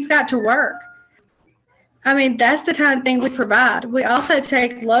and you've got to work. I mean, that's the kind of thing we provide. We also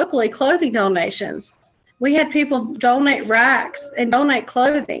take locally clothing donations. We had people donate racks and donate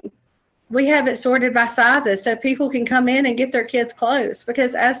clothing. We have it sorted by sizes so people can come in and get their kids clothes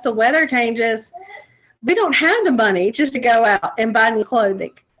because as the weather changes, we don't have the money just to go out and buy new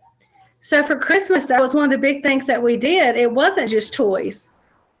clothing. So for Christmas, that was one of the big things that we did. It wasn't just toys.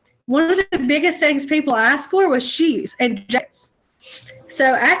 One of the biggest things people asked for was shoes and jackets. So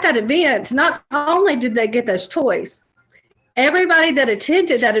at that event, not only did they get those toys, everybody that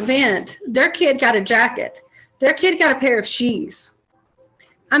attended that event, their kid got a jacket. Their kid got a pair of shoes.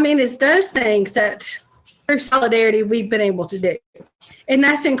 I mean, it's those things that through solidarity we've been able to do. And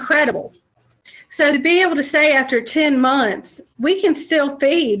that's incredible. So to be able to say after 10 months, we can still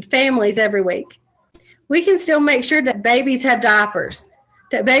feed families every week. We can still make sure that babies have diapers,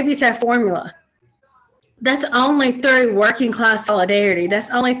 that babies have formula. That's only through working class solidarity.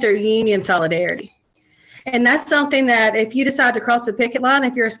 That's only through union solidarity. And that's something that if you decide to cross the picket line,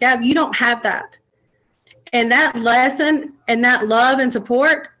 if you're a scout, you don't have that. And that lesson and that love and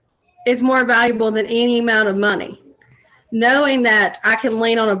support is more valuable than any amount of money. Knowing that I can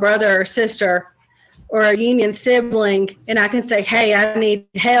lean on a brother or sister or a union sibling and I can say, hey, I need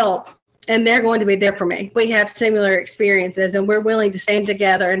help. And they're going to be there for me. We have similar experiences and we're willing to stand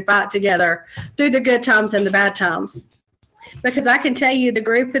together and fight together through the good times and the bad times. Because I can tell you the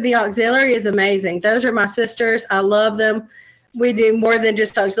group of the auxiliary is amazing. Those are my sisters. I love them. We do more than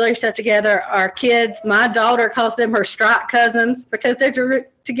just auxiliary stuff together. Our kids, my daughter calls them her strike cousins because they're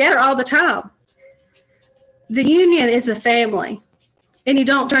together all the time. The union is a family. And you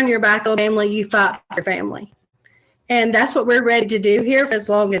don't turn your back on family, you fight for your family. And that's what we're ready to do here for as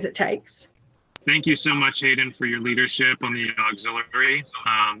long as it takes. Thank you so much, Hayden, for your leadership on the auxiliary.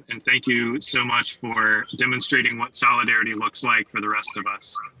 And thank you so much for demonstrating what solidarity looks like for the rest of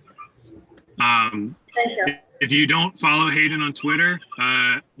us. Thank you. If you don't follow Hayden on Twitter,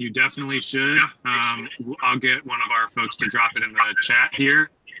 you definitely should. I'll get one of our folks to drop it in the chat here.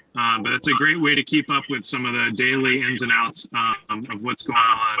 But it's a great way to keep up with some of the daily ins and outs of what's going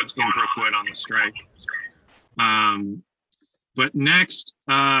on in Brookwood on the strike. But next,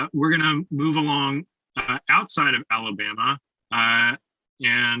 we're going to move along outside of Alabama,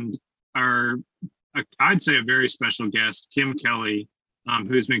 and I'd say a very special guest, Kim Kelly,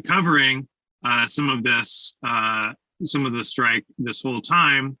 who's been covering some of the strike this whole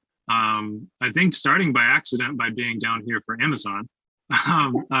time. I think starting by accident by being down here for Amazon.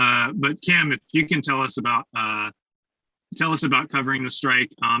 But Kim, if you can tell us about covering the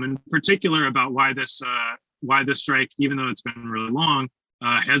strike, in particular about why this strike, even though it's been really long,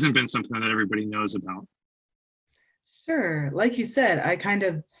 hasn't been something that everybody knows about. Sure. Like you said, I kind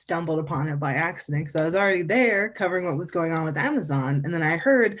of stumbled upon it by accident because I was already there covering what was going on with Amazon. And then I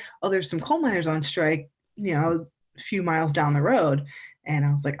heard, oh, there's some coal miners on strike, a few miles down the road. And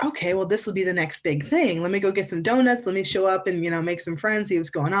I was like, okay, well, this will be the next big thing. Let me go get some donuts. Let me show up and, make some friends, see what's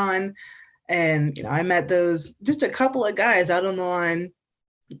going on. And, I met just a couple of guys out on the line.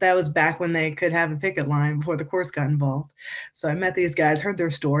 That was back when they could have a picket line before the courts got involved. So I met these guys, heard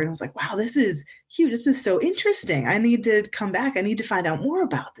their story, and I was like, wow, this is huge. This is so interesting. I need to come back. I need to find out more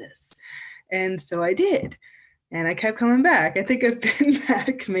about this. And so I did. And I kept coming back. I think I've been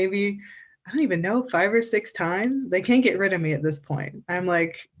back maybe, I don't even know, 5 or 6 times. They can't get rid of me at this point. I'm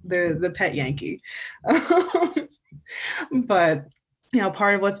like the pet Yankee. But,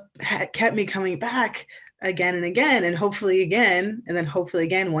 part of what's kept me coming back again and again, and hopefully again, and then hopefully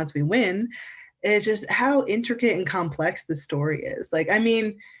again once we win, is just how intricate and complex the story is.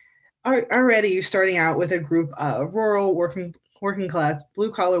 Already you're starting out with a group of rural working class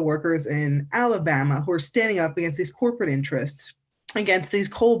blue collar workers in Alabama who are standing up against these corporate interests, against these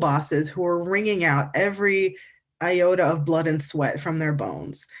coal bosses who are wringing out every iota of blood and sweat from their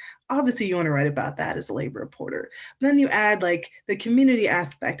bones. Obviously, you want to write about that as a labor reporter. Then you add the community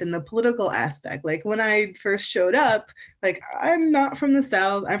aspect and the political aspect. When I first showed up, I'm not from the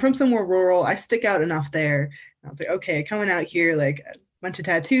South. I'm from somewhere rural. I stick out enough there I was like, okay, coming out here, like a bunch of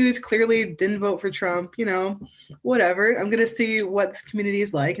tattoos, clearly didn't vote for Trump, whatever. I'm going to see what this community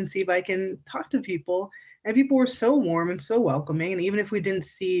is like and see if I can talk to people. And people were so warm and so welcoming. And even if we didn't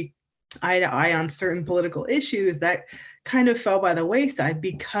see eye to eye on certain political issues, that kind of fell by the wayside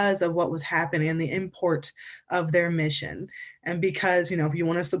because of what was happening and the import of their mission. And because, if you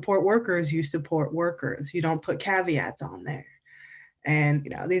want to support workers, you support workers. You don't put caveats on there. And,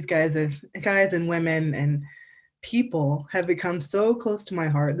 these guys and women and people have become so close to my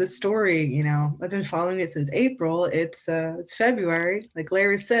heart. This story, I've been following it since April. It's February. Like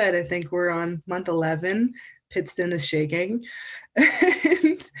Larry said, I think we're on month 11. Pittston is shaking.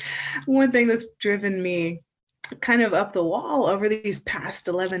 And one thing that's driven me kind of up the wall over these past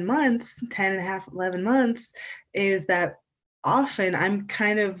 11 months, 10 and a half, 11 months, is that often I'm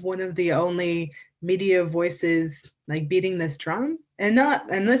kind of one of the only media voices like beating this drum. And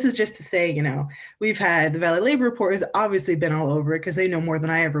this is just to say, we've had the Valley Labor Report has obviously been all over it because they know more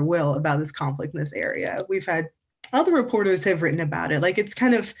than I ever will about this conflict in this area. We've had other reporters have written about it. Like it's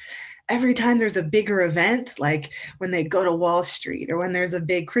kind of every time there's a bigger event, like when they go to Wall Street or when there's a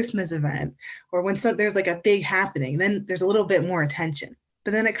big Christmas event or when there's like a big happening, then there's a little bit more attention.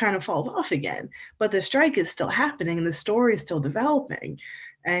 But then it kind of falls off again. But the strike is still happening and the story is still developing.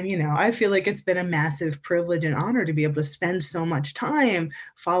 And, I feel like it's been a massive privilege and honor to be able to spend so much time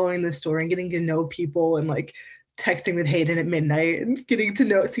following the story and getting to know people and like texting with Hayden at midnight and getting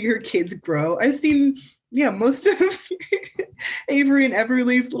to see her kids grow. I've seen, most of Avery and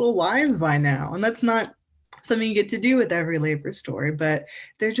Everly's little lives by now. And that's not something you get to do with every labor story, but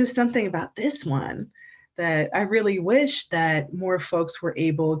there's just something about this one that I really wish that more folks were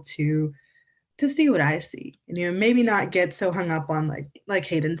able to see what I see, and maybe not get so hung up on like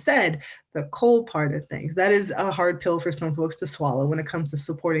Hayden said, the coal part of things. That is a hard pill for some folks to swallow when it comes to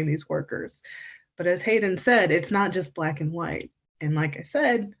supporting these workers. But as Hayden said, it's not just black and white. And like I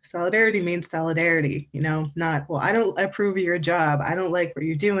said, solidarity means solidarity, not, well, I don't approve of your job. I don't like what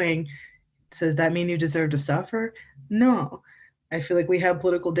you're doing. So does that mean you deserve to suffer? No. I feel like we have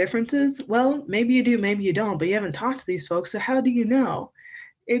political differences. Well, maybe you do, maybe you don't, but you haven't talked to these folks. So how do you know?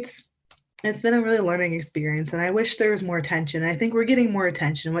 It's been a really learning experience, and I wish there was more attention. I think we're getting more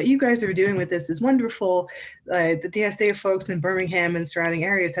attention. What you guys are doing with this is wonderful. The DSA folks in Birmingham and surrounding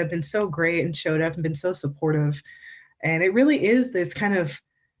areas have been so great and showed up and been so supportive. And it really is this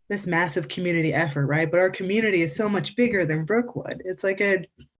massive community effort, right? But our community is so much bigger than Brookwood. It's like it's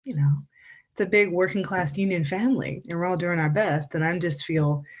a big working class union family, and we're all doing our best. And I'm just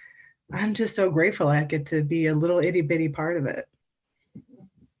so grateful I get to be a little itty bitty part of it.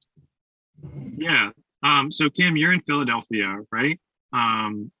 Yeah. So Kim, you're in Philadelphia, right?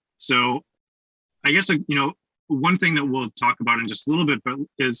 So I guess, one thing that we'll talk about in just a little bit, but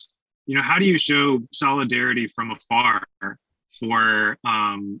is, how do you show solidarity from afar for,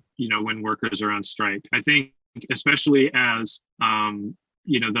 when workers are on strike? I think especially as, the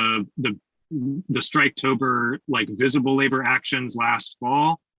Striketober, like visible labor actions last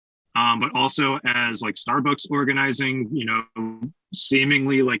fall, but also as like Starbucks organizing,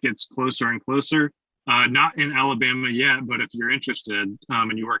 seemingly like it's closer and closer. Not in Alabama yet, but if you're interested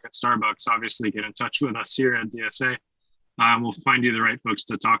and you work at Starbucks, obviously get in touch with us here at DSA. We'll find you the right folks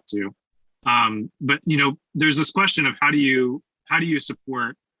to talk to. But there's this question of how do you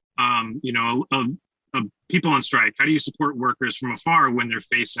support people on strike? How do you support workers from afar when they're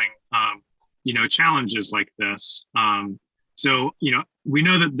facing challenges like this? So we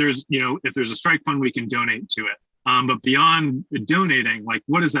know that there's if there's a strike fund, we can donate to it. But beyond donating, like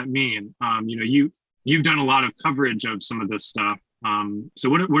what does that mean? You've done a lot of coverage of some of this stuff. So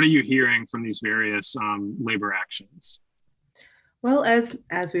what are you hearing from these various labor actions? Well, as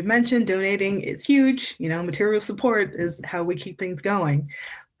we've mentioned, donating is huge. Material support is how we keep things going.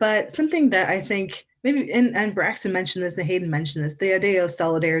 But something that I think maybe, and Braxton mentioned this and Hayden mentioned this, the idea of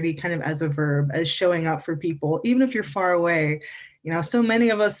solidarity kind of as a verb, as showing up for people, even if you're far away. So many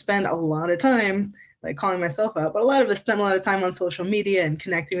of us spend a lot of time, like calling myself out, but a lot of us spend a lot of time on social media and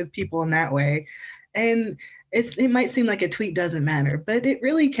connecting with people in that way. And it might seem like a tweet doesn't matter, but it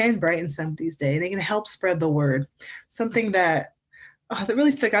really can brighten somebody's day. And it can help spread the word. Something that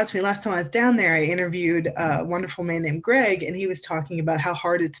really stuck out to me last time I was down there, I interviewed a wonderful man named Greg, and he was talking about how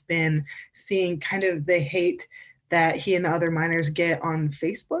hard it's been seeing kind of the hate that he and the other miners get on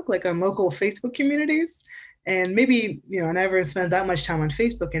Facebook, like on local Facebook communities. And maybe, never spends that much time on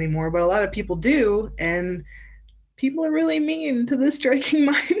Facebook anymore, but a lot of people do. And people are really mean to the striking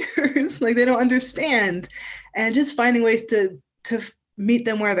miners. Like they don't understand. And just finding ways to meet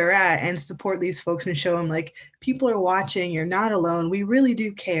them where they're at and support these folks and show them like, people are watching, you're not alone, we really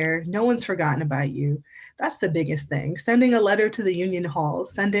do care, no one's forgotten about you. That's the biggest thing. Sending a letter to the union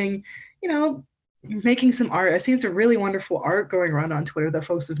halls, sending, making some art. I've seen some really wonderful art going around on Twitter that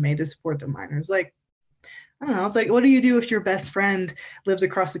folks have made to support the miners. Like, I don't know, it's like, what do you do if your best friend lives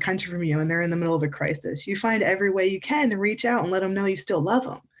across the country from you and they're in the middle of a crisis? You find every way you can to reach out and let them know you still love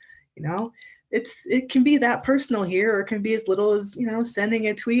them. It can be that personal here, or it can be as little as, sending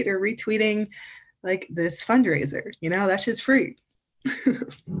a tweet or retweeting like this fundraiser, that's just free.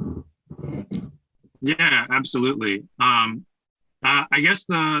 Yeah, absolutely. I guess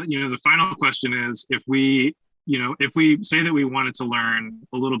the final question is, if we say that we wanted to learn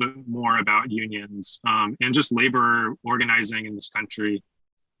a little bit more about unions and just labor organizing in this country,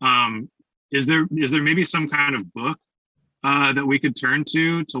 is there maybe some kind of book that we could turn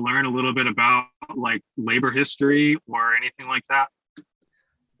to learn a little bit about like labor history or anything like that?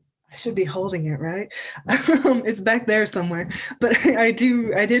 I should be holding it, right? It's back there somewhere. But I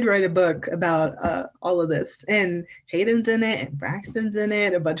did write a book about all of this, and Hayden's in it, and Braxton's in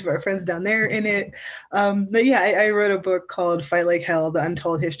it, a bunch of our friends down there in it. But yeah, I wrote a book called Fight Like Hell, The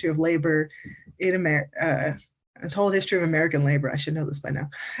Untold History of Labor in America, Untold History of American Labor. I should know this by now.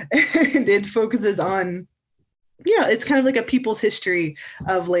 And it focuses on, it's kind of like a people's history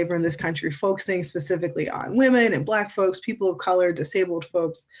of labor in this country, focusing specifically on women and Black folks, people of color, disabled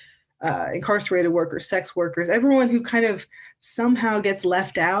folks, incarcerated workers, sex workers, everyone who kind of somehow gets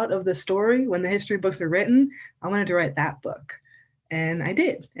left out of the story when the history books are written. I wanted to write that book, and I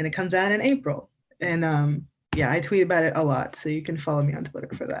did, and it comes out in April. And I tweet about it a lot, so you can follow me on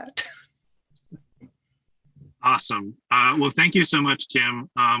Twitter for that. Awesome. Well, thank you so much, Kim,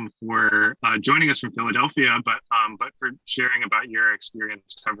 for joining us from Philadelphia, but for sharing about your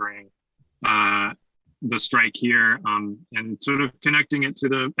experience covering the strike here, and sort of connecting it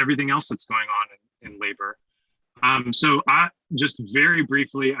to everything else that's going on in labor. So I just very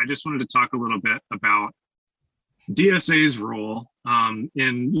briefly, I just wanted to talk a little bit about DSA's role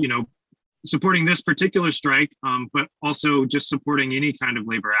in supporting this particular strike, but also just supporting any kind of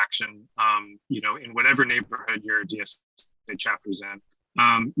labor action, in whatever neighborhood your DSA chapter's in.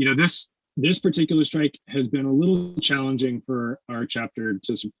 This particular strike has been a little challenging for our chapter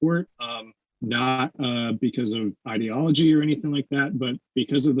to support, not because of ideology or anything like that, but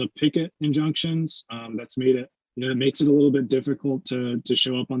because of the picket injunctions. That's made it, it makes it a little bit difficult to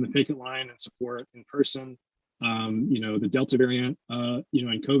show up on the picket line and support in person. The Delta variant, and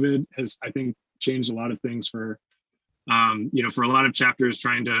COVID has, I think, changed a lot of things for a lot of chapters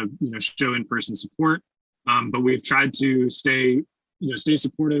trying to, show in-person support. But we've tried to stay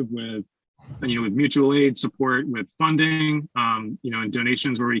supportive with mutual aid support, with funding, and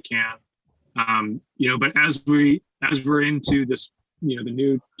donations where we can. But as we're into this, the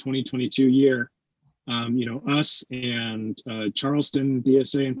new 2022 year, us and Charleston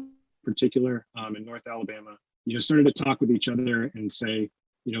DSA in particular, in North Alabama, started to talk with each other and say,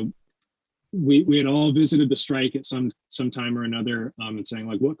 we had all visited the strike at some time or another, and saying,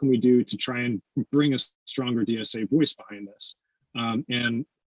 like, what can we do to try and bring a stronger DSA voice behind this? And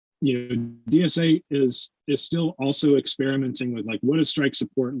DSA is still also experimenting with, like, what does strike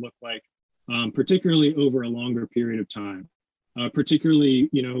support look like, particularly over a longer period of time, particularly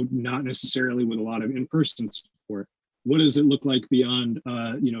not necessarily with a lot of in-person support. What does it look like beyond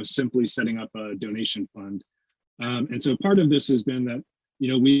simply setting up a donation fund? And so part of this has been that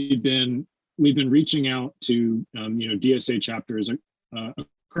we've been reaching out to DSA chapters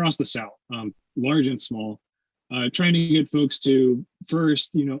across the South, large and small, trying to get folks to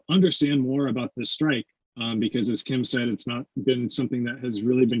first understand more about this strike, because as Kim said, it's not been something that has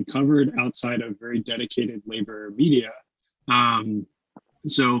really been covered outside of very dedicated labor media.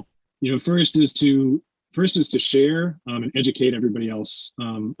 So first is to share and educate everybody else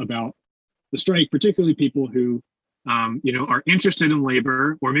about the strike, particularly people who are interested in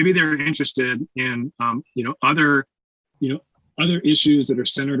labor, or maybe they're interested in other issues that are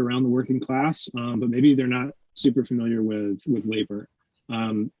centered around the working class, but maybe they're not super familiar with labor.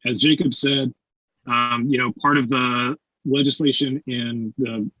 As Jacob said, part of the legislation in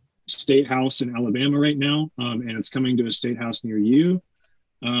the state house in Alabama right now, and it's coming to a state house near you,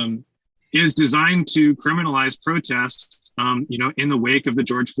 is designed to criminalize protests, in the wake of the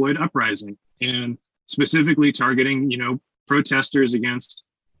George Floyd uprising, and specifically targeting, protesters against,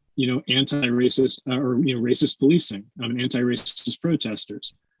 anti-racist or racist policing, anti-racist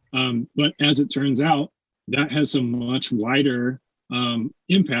protesters. But as it turns out, that has a much wider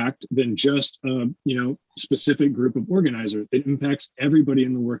impact than just a specific group of organizers. It impacts everybody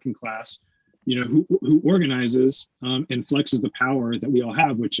in the working class, who organizes and flexes the power that we all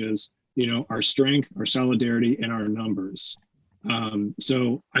have, which is, our strength, our solidarity, and our numbers.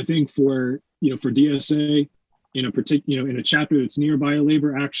 So I think for DSA, in a particular, in a chapter that's nearby a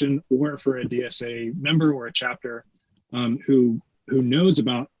labor action, or for a DSA member or a chapter who knows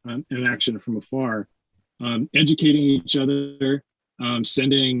about an action from afar, educating each other,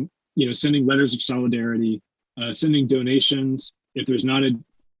 sending letters of solidarity, sending donations. If there's not a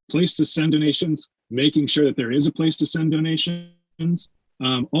place to send donations, making sure that there is a place to send donations.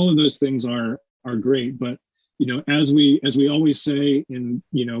 All of those things are great, but as we always say in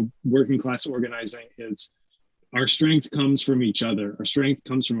working class organizing, is our strength comes from each other. Our strength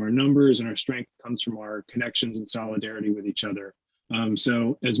comes from our numbers, and our strength comes from our connections and solidarity with each other.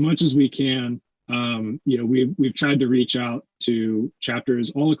 So as much as we can, we've tried to reach out to chapters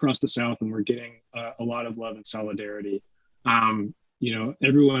all across the South, and we're getting a lot of love and solidarity.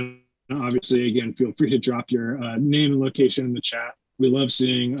 Everyone, obviously, again, feel free to drop your name and location in the chat. We love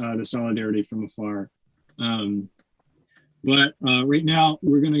seeing the solidarity from afar. But right now,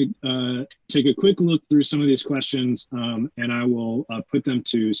 we're going to take a quick look through some of these questions, and I will put them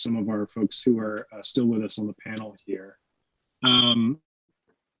to some of our folks who are still with us on the panel here.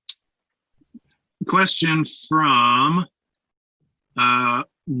 Question from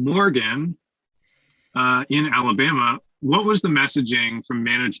Morgan in Alabama. What was the messaging from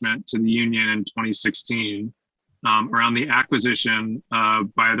management to the union in 2016 around the acquisition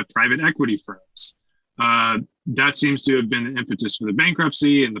by the private equity firms? That seems to have been the impetus for the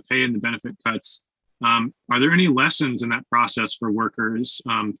bankruptcy and the pay and the benefit cuts. Are there any lessons in that process for workers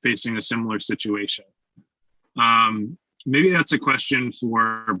facing a similar situation? Maybe that's a question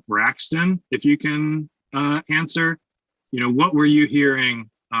for Braxton, if you can answer. What were you hearing?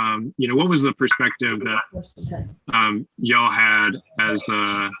 What was the perspective that y'all had as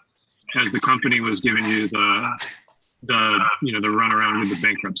the company was giving you the runaround with the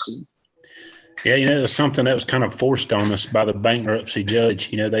bankruptcy? Yeah, it was something that was kind of forced on us by the bankruptcy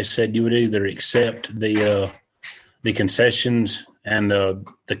judge. They said you would either accept the concessions and the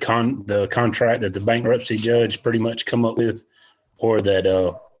contract that the bankruptcy judge pretty much come up with, or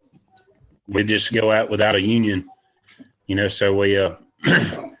that we just go out without a union. So we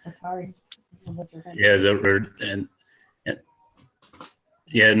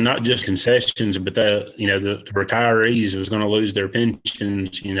not just concessions, but the retirees was going to lose their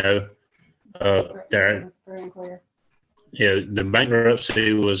pensions. The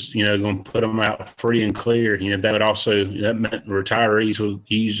bankruptcy was, going to put them out free and clear. That meant retirees would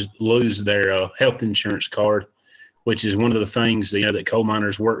lose their health insurance card, which is one of the things, that coal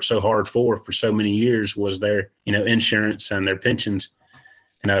miners worked so hard for so many years, was their, insurance and their pensions.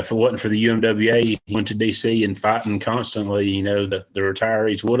 If it wasn't for the UMWA went to DC and fighting constantly, the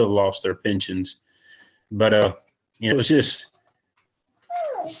retirees would have lost their pensions. But, it was just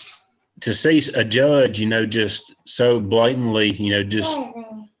to see a judge, just so blatantly,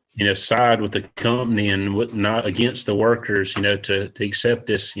 side with the company and not against the workers, to accept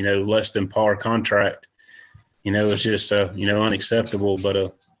this, less than par contract, it's just, unacceptable.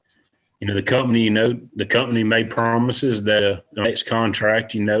 But, the company made promises that the next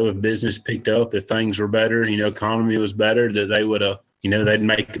contract, if business picked up, if things were better, economy was better, that they would, they'd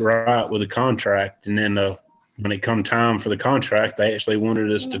make it right with the contract. And then, when it come time for the contract, they actually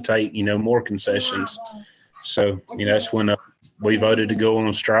wanted us to take, more concessions. So, that's when we voted to go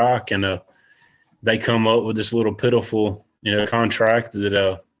on strike, and they come up with this little pitiful, contract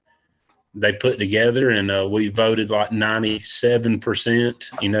that they put together, and we voted like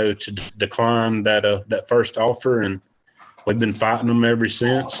 97%, to decline that first offer, and we've been fighting them ever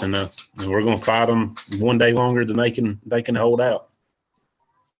since, and we're going to fight them one day longer than they can hold out.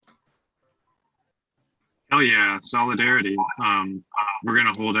 Oh yeah, solidarity. We're going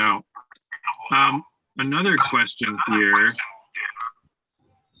to hold out. Another question here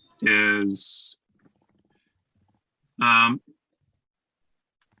is,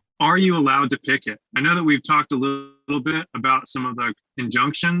 are you allowed to picket? I know that we've talked a little bit about some of the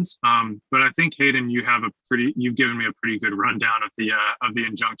injunctions, but I think, Hayden, you've given me a pretty good rundown of the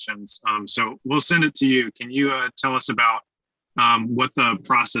injunctions. So we'll send it to you. Can you tell us about what the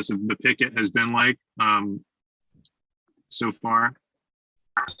process of the picket has been like so far?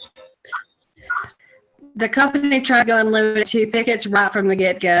 The company tried to go unlimited 2 pickets right from the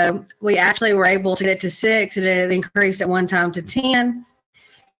get-go. We actually were able to get to 6, and it increased at one time to 10.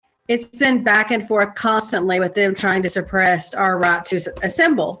 It's been back and forth constantly with them trying to suppress our right to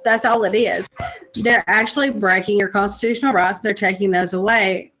assemble. That's all it is. They're actually breaking your constitutional rights. They're taking those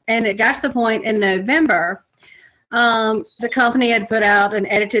away. And it got to the point in November, the company had put out an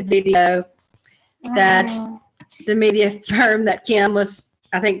edited video that the media firm that Kim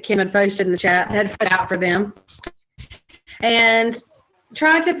had posted in the chat, had put out for them. And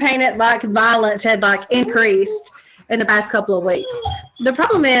tried to paint it like violence had increased in the past couple of weeks. The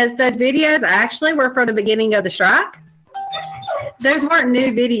problem is those videos actually were from the beginning of the strike. Those weren't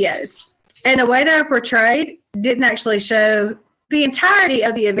new videos. And the way they were portrayed didn't actually show the entirety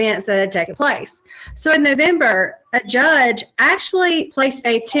of the events that had taken place. So in November, a judge actually placed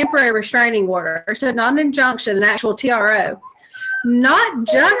a temporary restraining order, so not an injunction, an actual TRO, not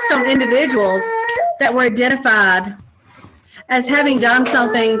just on individuals that were identified as having done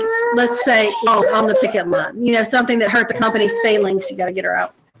something, let's say, on the picket line, something that hurt the company's feelings. You got to get her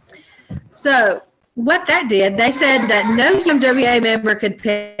out. So what that did, they said that no UMWA member could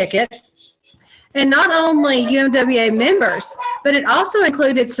picket. And not only UMWA members, but it also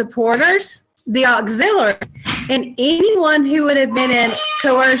included supporters, the auxiliary, and anyone who would have been in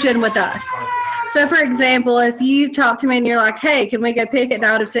coercion with us. So, for example, if you talk to me and you're like, hey, can we go picket? And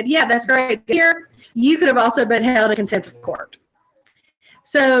I would have said, yeah, that's great. Here, you could have also been held in contempt of court.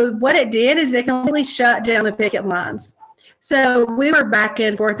 So what it did is it completely shut down the picket lines. So we were back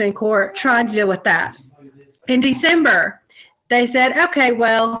and forth in court trying to deal with that. In December, they said, okay,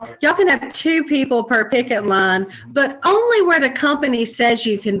 well, y'all can have 2 people per picket line, but only where the company says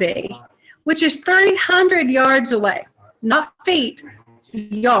you can be, which is 300 yards away, not feet,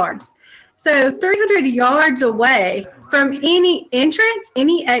 yards. So 300 yards away from any entrance,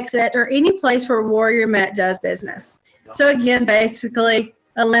 any exit, or any place where Warrior Met does business. So again, basically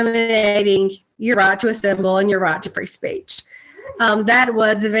eliminating your right to assemble and your right to free speech. That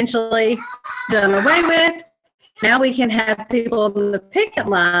was eventually done away with. Now we can have people in the picket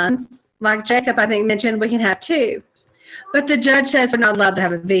lines, like Jacob, I think, mentioned, we can have 2. But the judge says we're not allowed to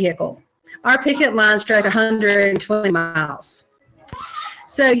have a vehicle. Our picket lines stretch 120 miles.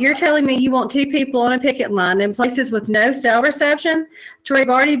 So you're telling me you want 2 people on a picket line in places with no cell reception, to where we've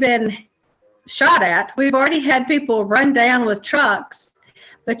already been shot at. We've already had people run down with trucks,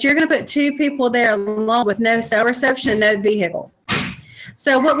 but you're going to put 2 people there alone with no cell reception and no vehicle.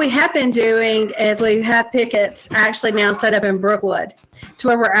 So what we have been doing is we have pickets actually now set up in Brookwood to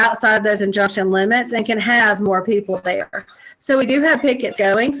where we're outside those injunction limits and can have more people there. So we do have pickets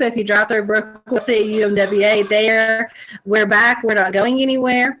going. So if you drive through Brookwood, see UMWA there. We're back. We're not going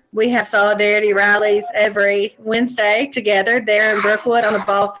anywhere. We have solidarity rallies every Wednesday together there in Brookwood on the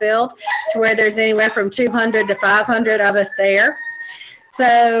ball field, to where there's anywhere from 200 to 500 of us there.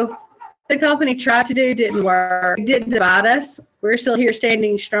 So the company tried to do didn't work. It didn't divide us. We're still here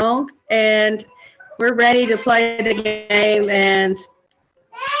standing strong, and we're ready to play the game and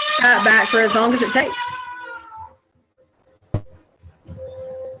fight back for as long as it takes.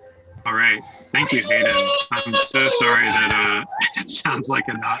 All right. Thank you, Hayden. I'm so sorry that it sounds like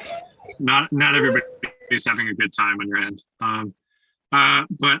not everybody's having a good time on your end.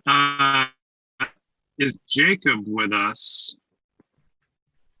 But is Jacob with us?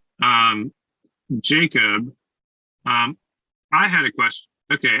 Jacob, I had a question.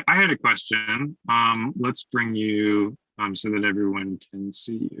 Okay, I had a question. Let's bring you so that everyone can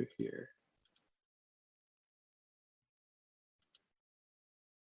see you here.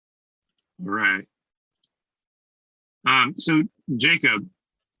 All right. So Jacob,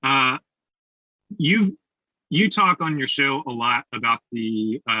 you talk on your show a lot about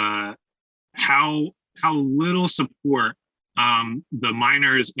the how little support the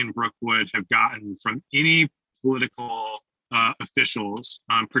miners in Brookwood have gotten from any political officials,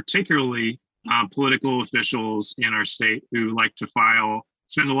 particularly political officials in our state who like to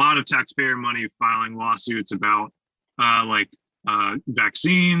spend a lot of taxpayer money filing lawsuits about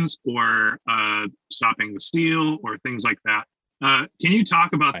vaccines or stopping the steal or things like that. Can you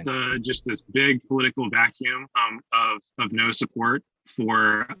talk about just this big political vacuum of no support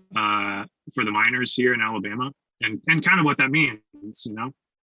for the miners here in Alabama, and kind of what that means,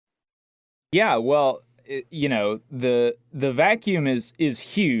 Yeah, well, the vacuum is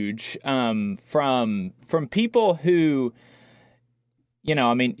huge from people who,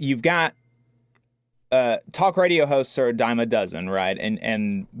 you've got talk radio hosts are a dime a dozen, right?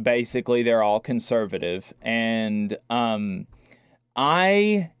 And basically they're all conservative. And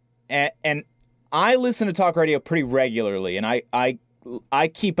I listen to talk radio pretty regularly, and I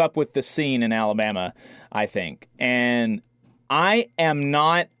keep up with the scene in Alabama, I think. And I am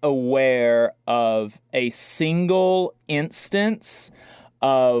not aware of a single instance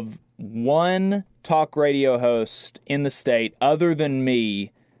of one talk radio host in the state other than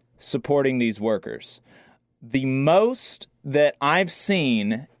me supporting these workers. The most that I've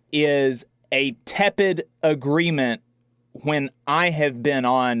seen is a tepid agreement when I have been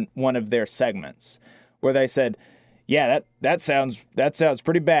on one of their segments where they said, yeah, that sounds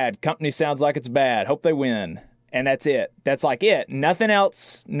pretty bad. Company sounds like it's bad. Hope they win. And that's it. That's like it. Nothing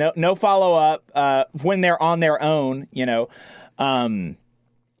else. No follow up when they're on their own, you know. And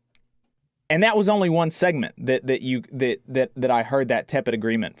that was only one segment that I heard that tepid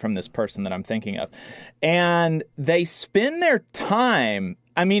agreement from this person that I'm thinking of. And they spend their time.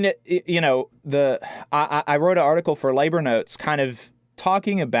 I mean, I wrote an article for Labor Notes kind of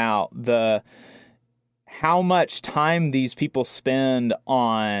talking about how much time these people spend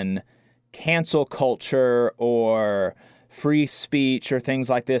on cancel culture or free speech or things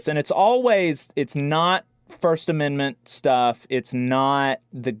like this. And it's not First Amendment stuff. It's not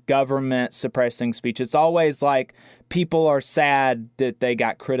the government suppressing speech. It's always like people are sad that they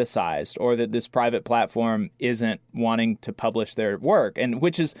got criticized or that this private platform isn't wanting to publish their work. And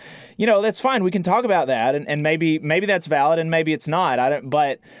which is, that's fine. We can talk about that. And maybe that's valid and maybe it's not.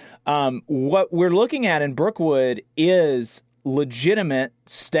 But what we're looking at in Brookwood is legitimate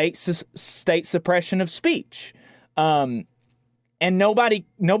state suppression of speech. And nobody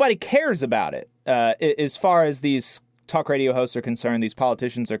cares about it. As far as these talk radio hosts are concerned, these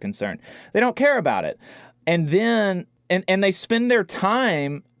politicians are concerned, they don't care about it. And then, and they spend their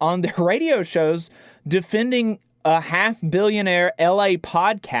time on their radio shows defending a half-billionaire LA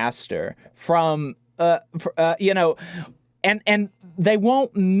podcaster from, and they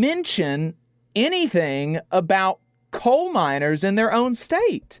won't mention anything about coal miners in their own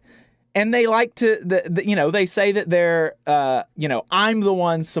state. And they like to, they say that they're, I'm the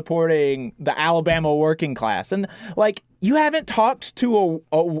one supporting the Alabama working class. And like, you haven't talked to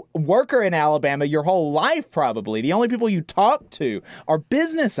a worker in Alabama your whole life, probably. The only people you talk to are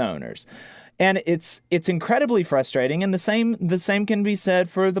business owners. And it's incredibly frustrating. And the same can be said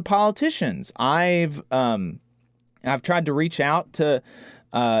for the politicians. I've tried to reach out to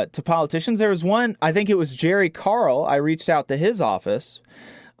politicians. There was one, I think it was Jerry Carl. I reached out to his office.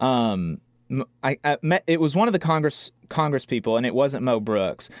 It was one of the Congress people, and it wasn't Mo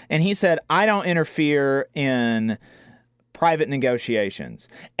Brooks. And he said, I don't interfere in private negotiations.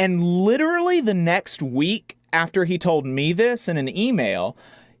 And literally the next week after he told me this in an email,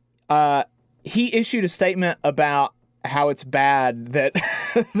 he issued a statement about how it's bad that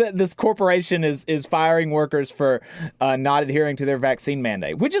that this corporation is firing workers for not adhering to their vaccine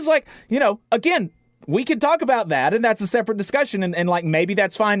mandate, which is like, again, we could talk about that, and that's a separate discussion, and like maybe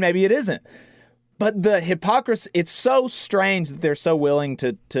that's fine, maybe it isn't. But the hypocrisy, it's so strange that they're so willing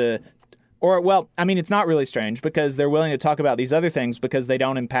to it's not really strange because they're willing to talk about these other things because they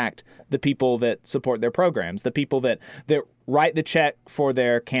don't impact the people that support their programs, the people that write the check for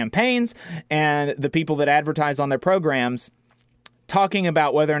their campaigns, and the people that advertise on their programs. Talking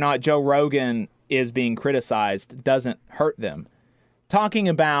about whether or not Joe Rogan is being criticized doesn't hurt them. Talking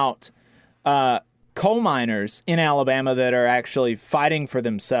about coal miners in Alabama that are actually fighting for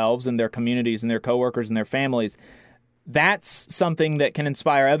themselves and their communities and their coworkers and their families, that's something that can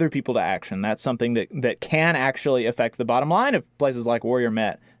inspire other people to action. That's something that can actually affect the bottom line of places like Warrior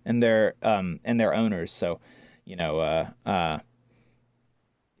Met and their owners. So, it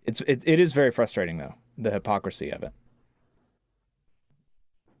is very frustrating though, the hypocrisy of it.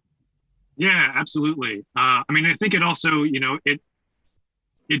 Yeah, absolutely. I think it also,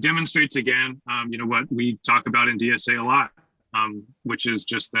 it demonstrates again, what we talk about in DSA a lot, which is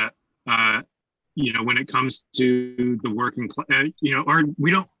just that, when it comes to the working class, or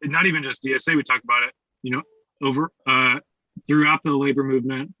we don't, not even just DSA, we talk about it, over throughout the labor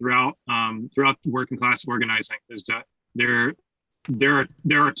movement, throughout working class organizing, is that there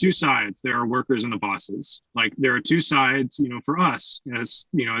are two sides. There are workers and the bosses. Like there are two sides, for us as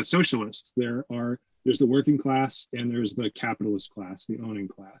socialists. There's the working class and there's the capitalist class, the owning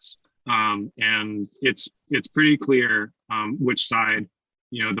class. And it's pretty clear which side,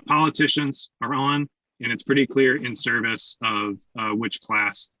 the politicians are on, and it's pretty clear in service of which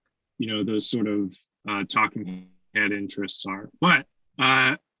class, those sort of talking head interests are. But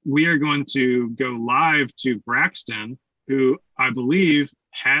we are going to go live to Braxton, who I believe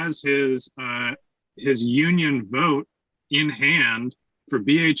has his union vote in hand for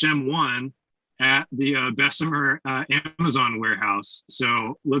BHM1 at the Bessemer Amazon warehouse.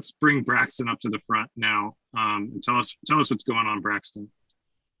 So let's bring Braxton up to the front now. And tell us what's going on, Braxton.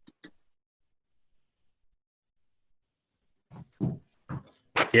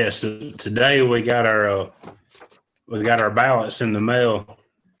 Yes, today we got our ballots in the mail,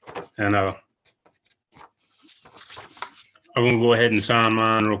 and I'm gonna go ahead and sign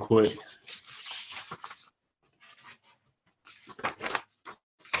mine real quick.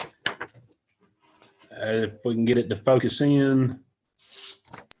 if we can get it to focus in.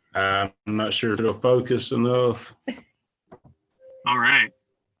 I'm not sure if it'll focus enough. All right.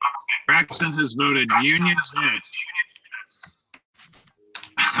 Braxton has voted union yes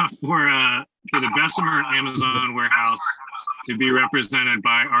for the Bessemer Amazon warehouse to be represented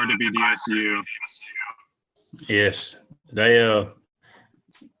by RWDSU. Yes, they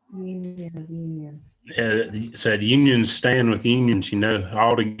said unions stand with unions.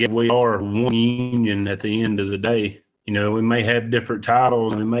 All together we are one union at the end of the day. We may have different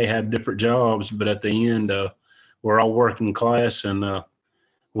titles, we may have different jobs, but at the end, we're all working class and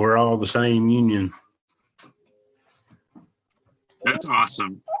we're all the same union. That's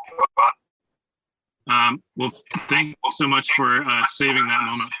awesome. Well, thank you so much for saving that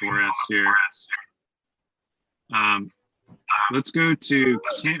moment for us here. Let's go to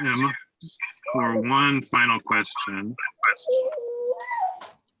Kim for one final question.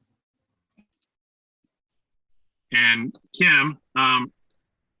 And Kim,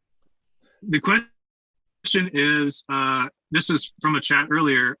 the question is, this is from a chat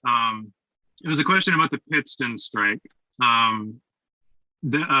earlier. It was a question about the Pittston strike.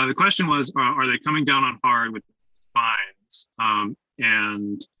 The question was, are they coming down on hard with fines?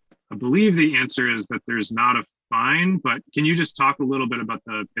 And I believe the answer is that there's not a fine, but can you just talk a little bit about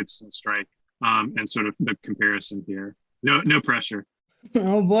the Pittston strike and sort of the comparison here? No pressure.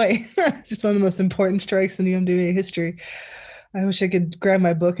 Oh boy, just one of the most important strikes in UMWA history. I wish I could grab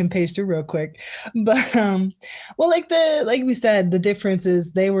my book and page through real quick. But well, like we said, the difference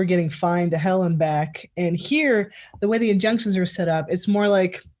is they were getting fined to hell and back. And here, the way the injunctions are set up, it's more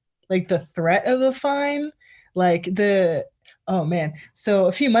like the threat of a fine. Oh man. So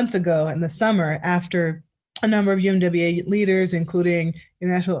a few months ago in the summer, after a number of UMWA leaders, including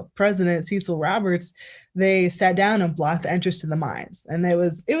International President Cecil Roberts, they sat down and blocked the entrance to the mines. And it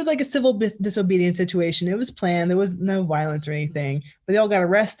was like a civil disobedience situation. It was planned. There was no violence or anything, but they all got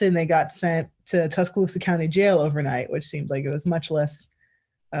arrested and they got sent to Tuscaloosa County Jail overnight, which seemed like it was much less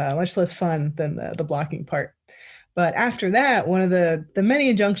fun than the blocking part. But after that, one of the many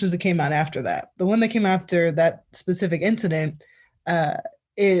injunctions that came out after that, the one that came after that specific incident,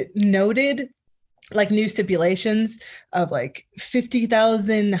 it noted new stipulations of $50,000,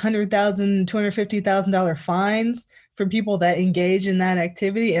 $100,000, $250,000 fines for people that engage in that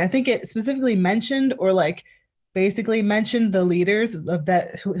activity. And I think it specifically mentioned basically mentioned the leaders of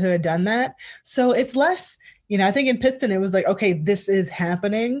that who had done that. So it's less, I think in Pittston, it was okay, this is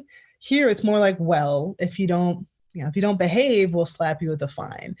happening. Here it's more well, if you don't behave, we'll slap you with a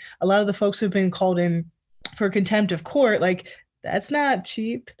fine. A lot of the folks who've been called in for contempt of court, that's not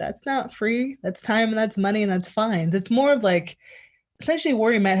cheap. That's not free. That's time and that's money and that's fines. It's more of essentially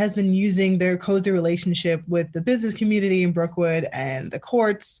where Matt has been using their cozy relationship with the business community in Brookwood and the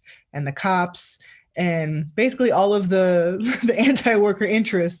courts and the cops and basically all of the anti-worker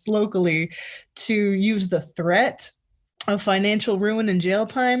interests locally to use the threat of financial ruin and jail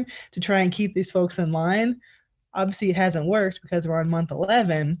time to try and keep these folks in line. Obviously, it hasn't worked because we're on month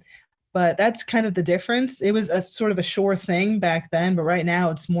 11. But that's kind of the difference. It was a sort of a sure thing back then, but right now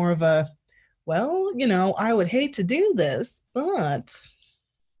it's more of a, well, I would hate to do this, but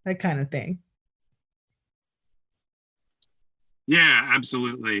that kind of thing. Yeah,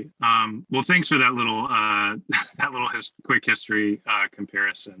 absolutely. Well, thanks for that little quick history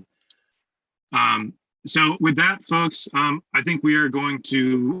comparison. So with that, folks, I think we are going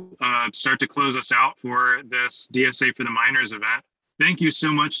to start to close us out for this DSA for the Miners event. Thank you so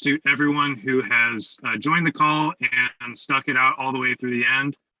much to everyone who has joined the call and stuck it out all the way through the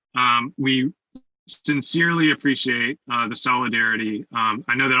end. We sincerely appreciate the solidarity.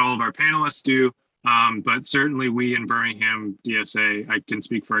 I know that all of our panelists do, but certainly we in Birmingham DSA, I can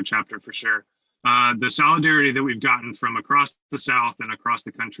speak for our chapter for sure. The solidarity that we've gotten from across the South and across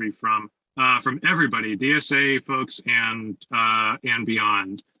the country from everybody, DSA folks and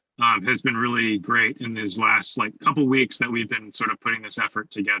beyond. Has been really great in these last couple weeks that we've been sort of putting this effort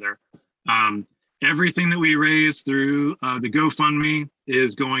together. Everything that we raise through the GoFundMe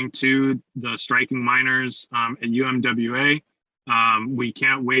is going to the striking miners at UMWA. We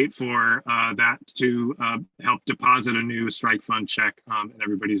can't wait for that to help deposit a new strike fund check in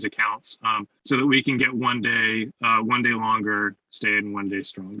everybody's accounts so that we can get one day longer, stay in one day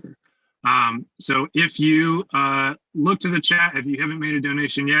stronger. So if you look to the chat, if you haven't made a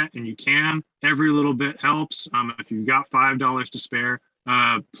donation yet, and you can, every little bit helps. If you've got $5 to spare,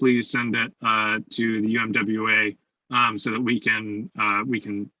 please send it to the UMWA so that we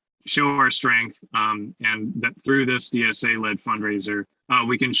can show our strength and that through this DSA-led fundraiser,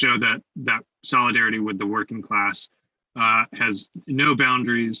 we can show that solidarity with the working class has no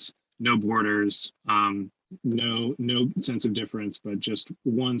boundaries, no borders, no sense of difference, but just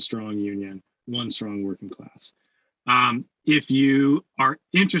one strong union, one strong working class. If you are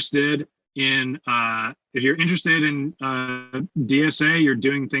interested in DSA, you're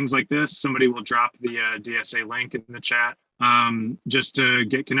doing things like this, somebody will drop the DSA link in the chat, just to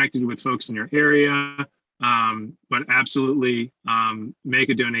get connected with folks in your area. But absolutely make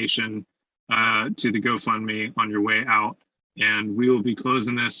a donation to the GoFundMe on your way out. And we will be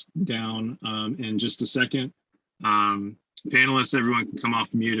closing this down in just a second. Panelists, everyone can come off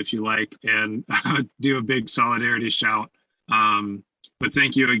mute if you like, and do a big solidarity shout. But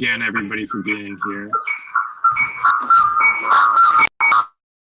thank you again, everybody, for being here.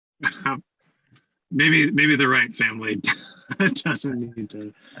 Maybe the right family doesn't need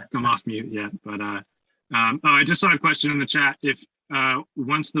to come off mute yet, but I just saw a question in the chat. If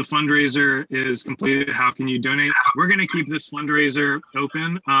once the fundraiser is completed, how can you donate? We're going to keep this fundraiser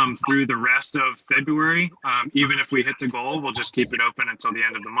open through the rest of February. Even if we hit the goal, we'll just keep it open until the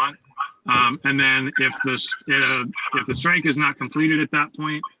end of the month. And then if the strike is not completed at that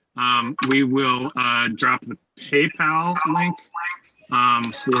point, we will drop the PayPal link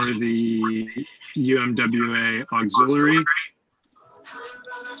for the UMWA auxiliary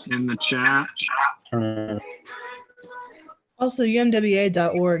in the chat. Also,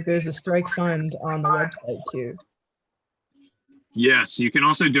 umwa.org, there's a strike fund on the website too. Yes, you can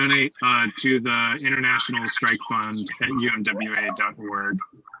also donate to the International Strike Fund at umwa.org.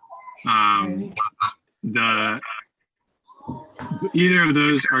 Either of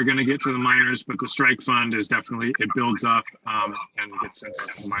those are going to get to the miners, but the strike fund is definitely, it builds up and gets sent out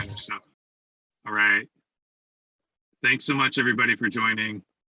to the miners. So, all right. Thanks so much, everybody, for joining.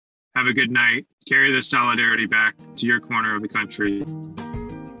 Have a good night. Carry this solidarity back to your corner of the country.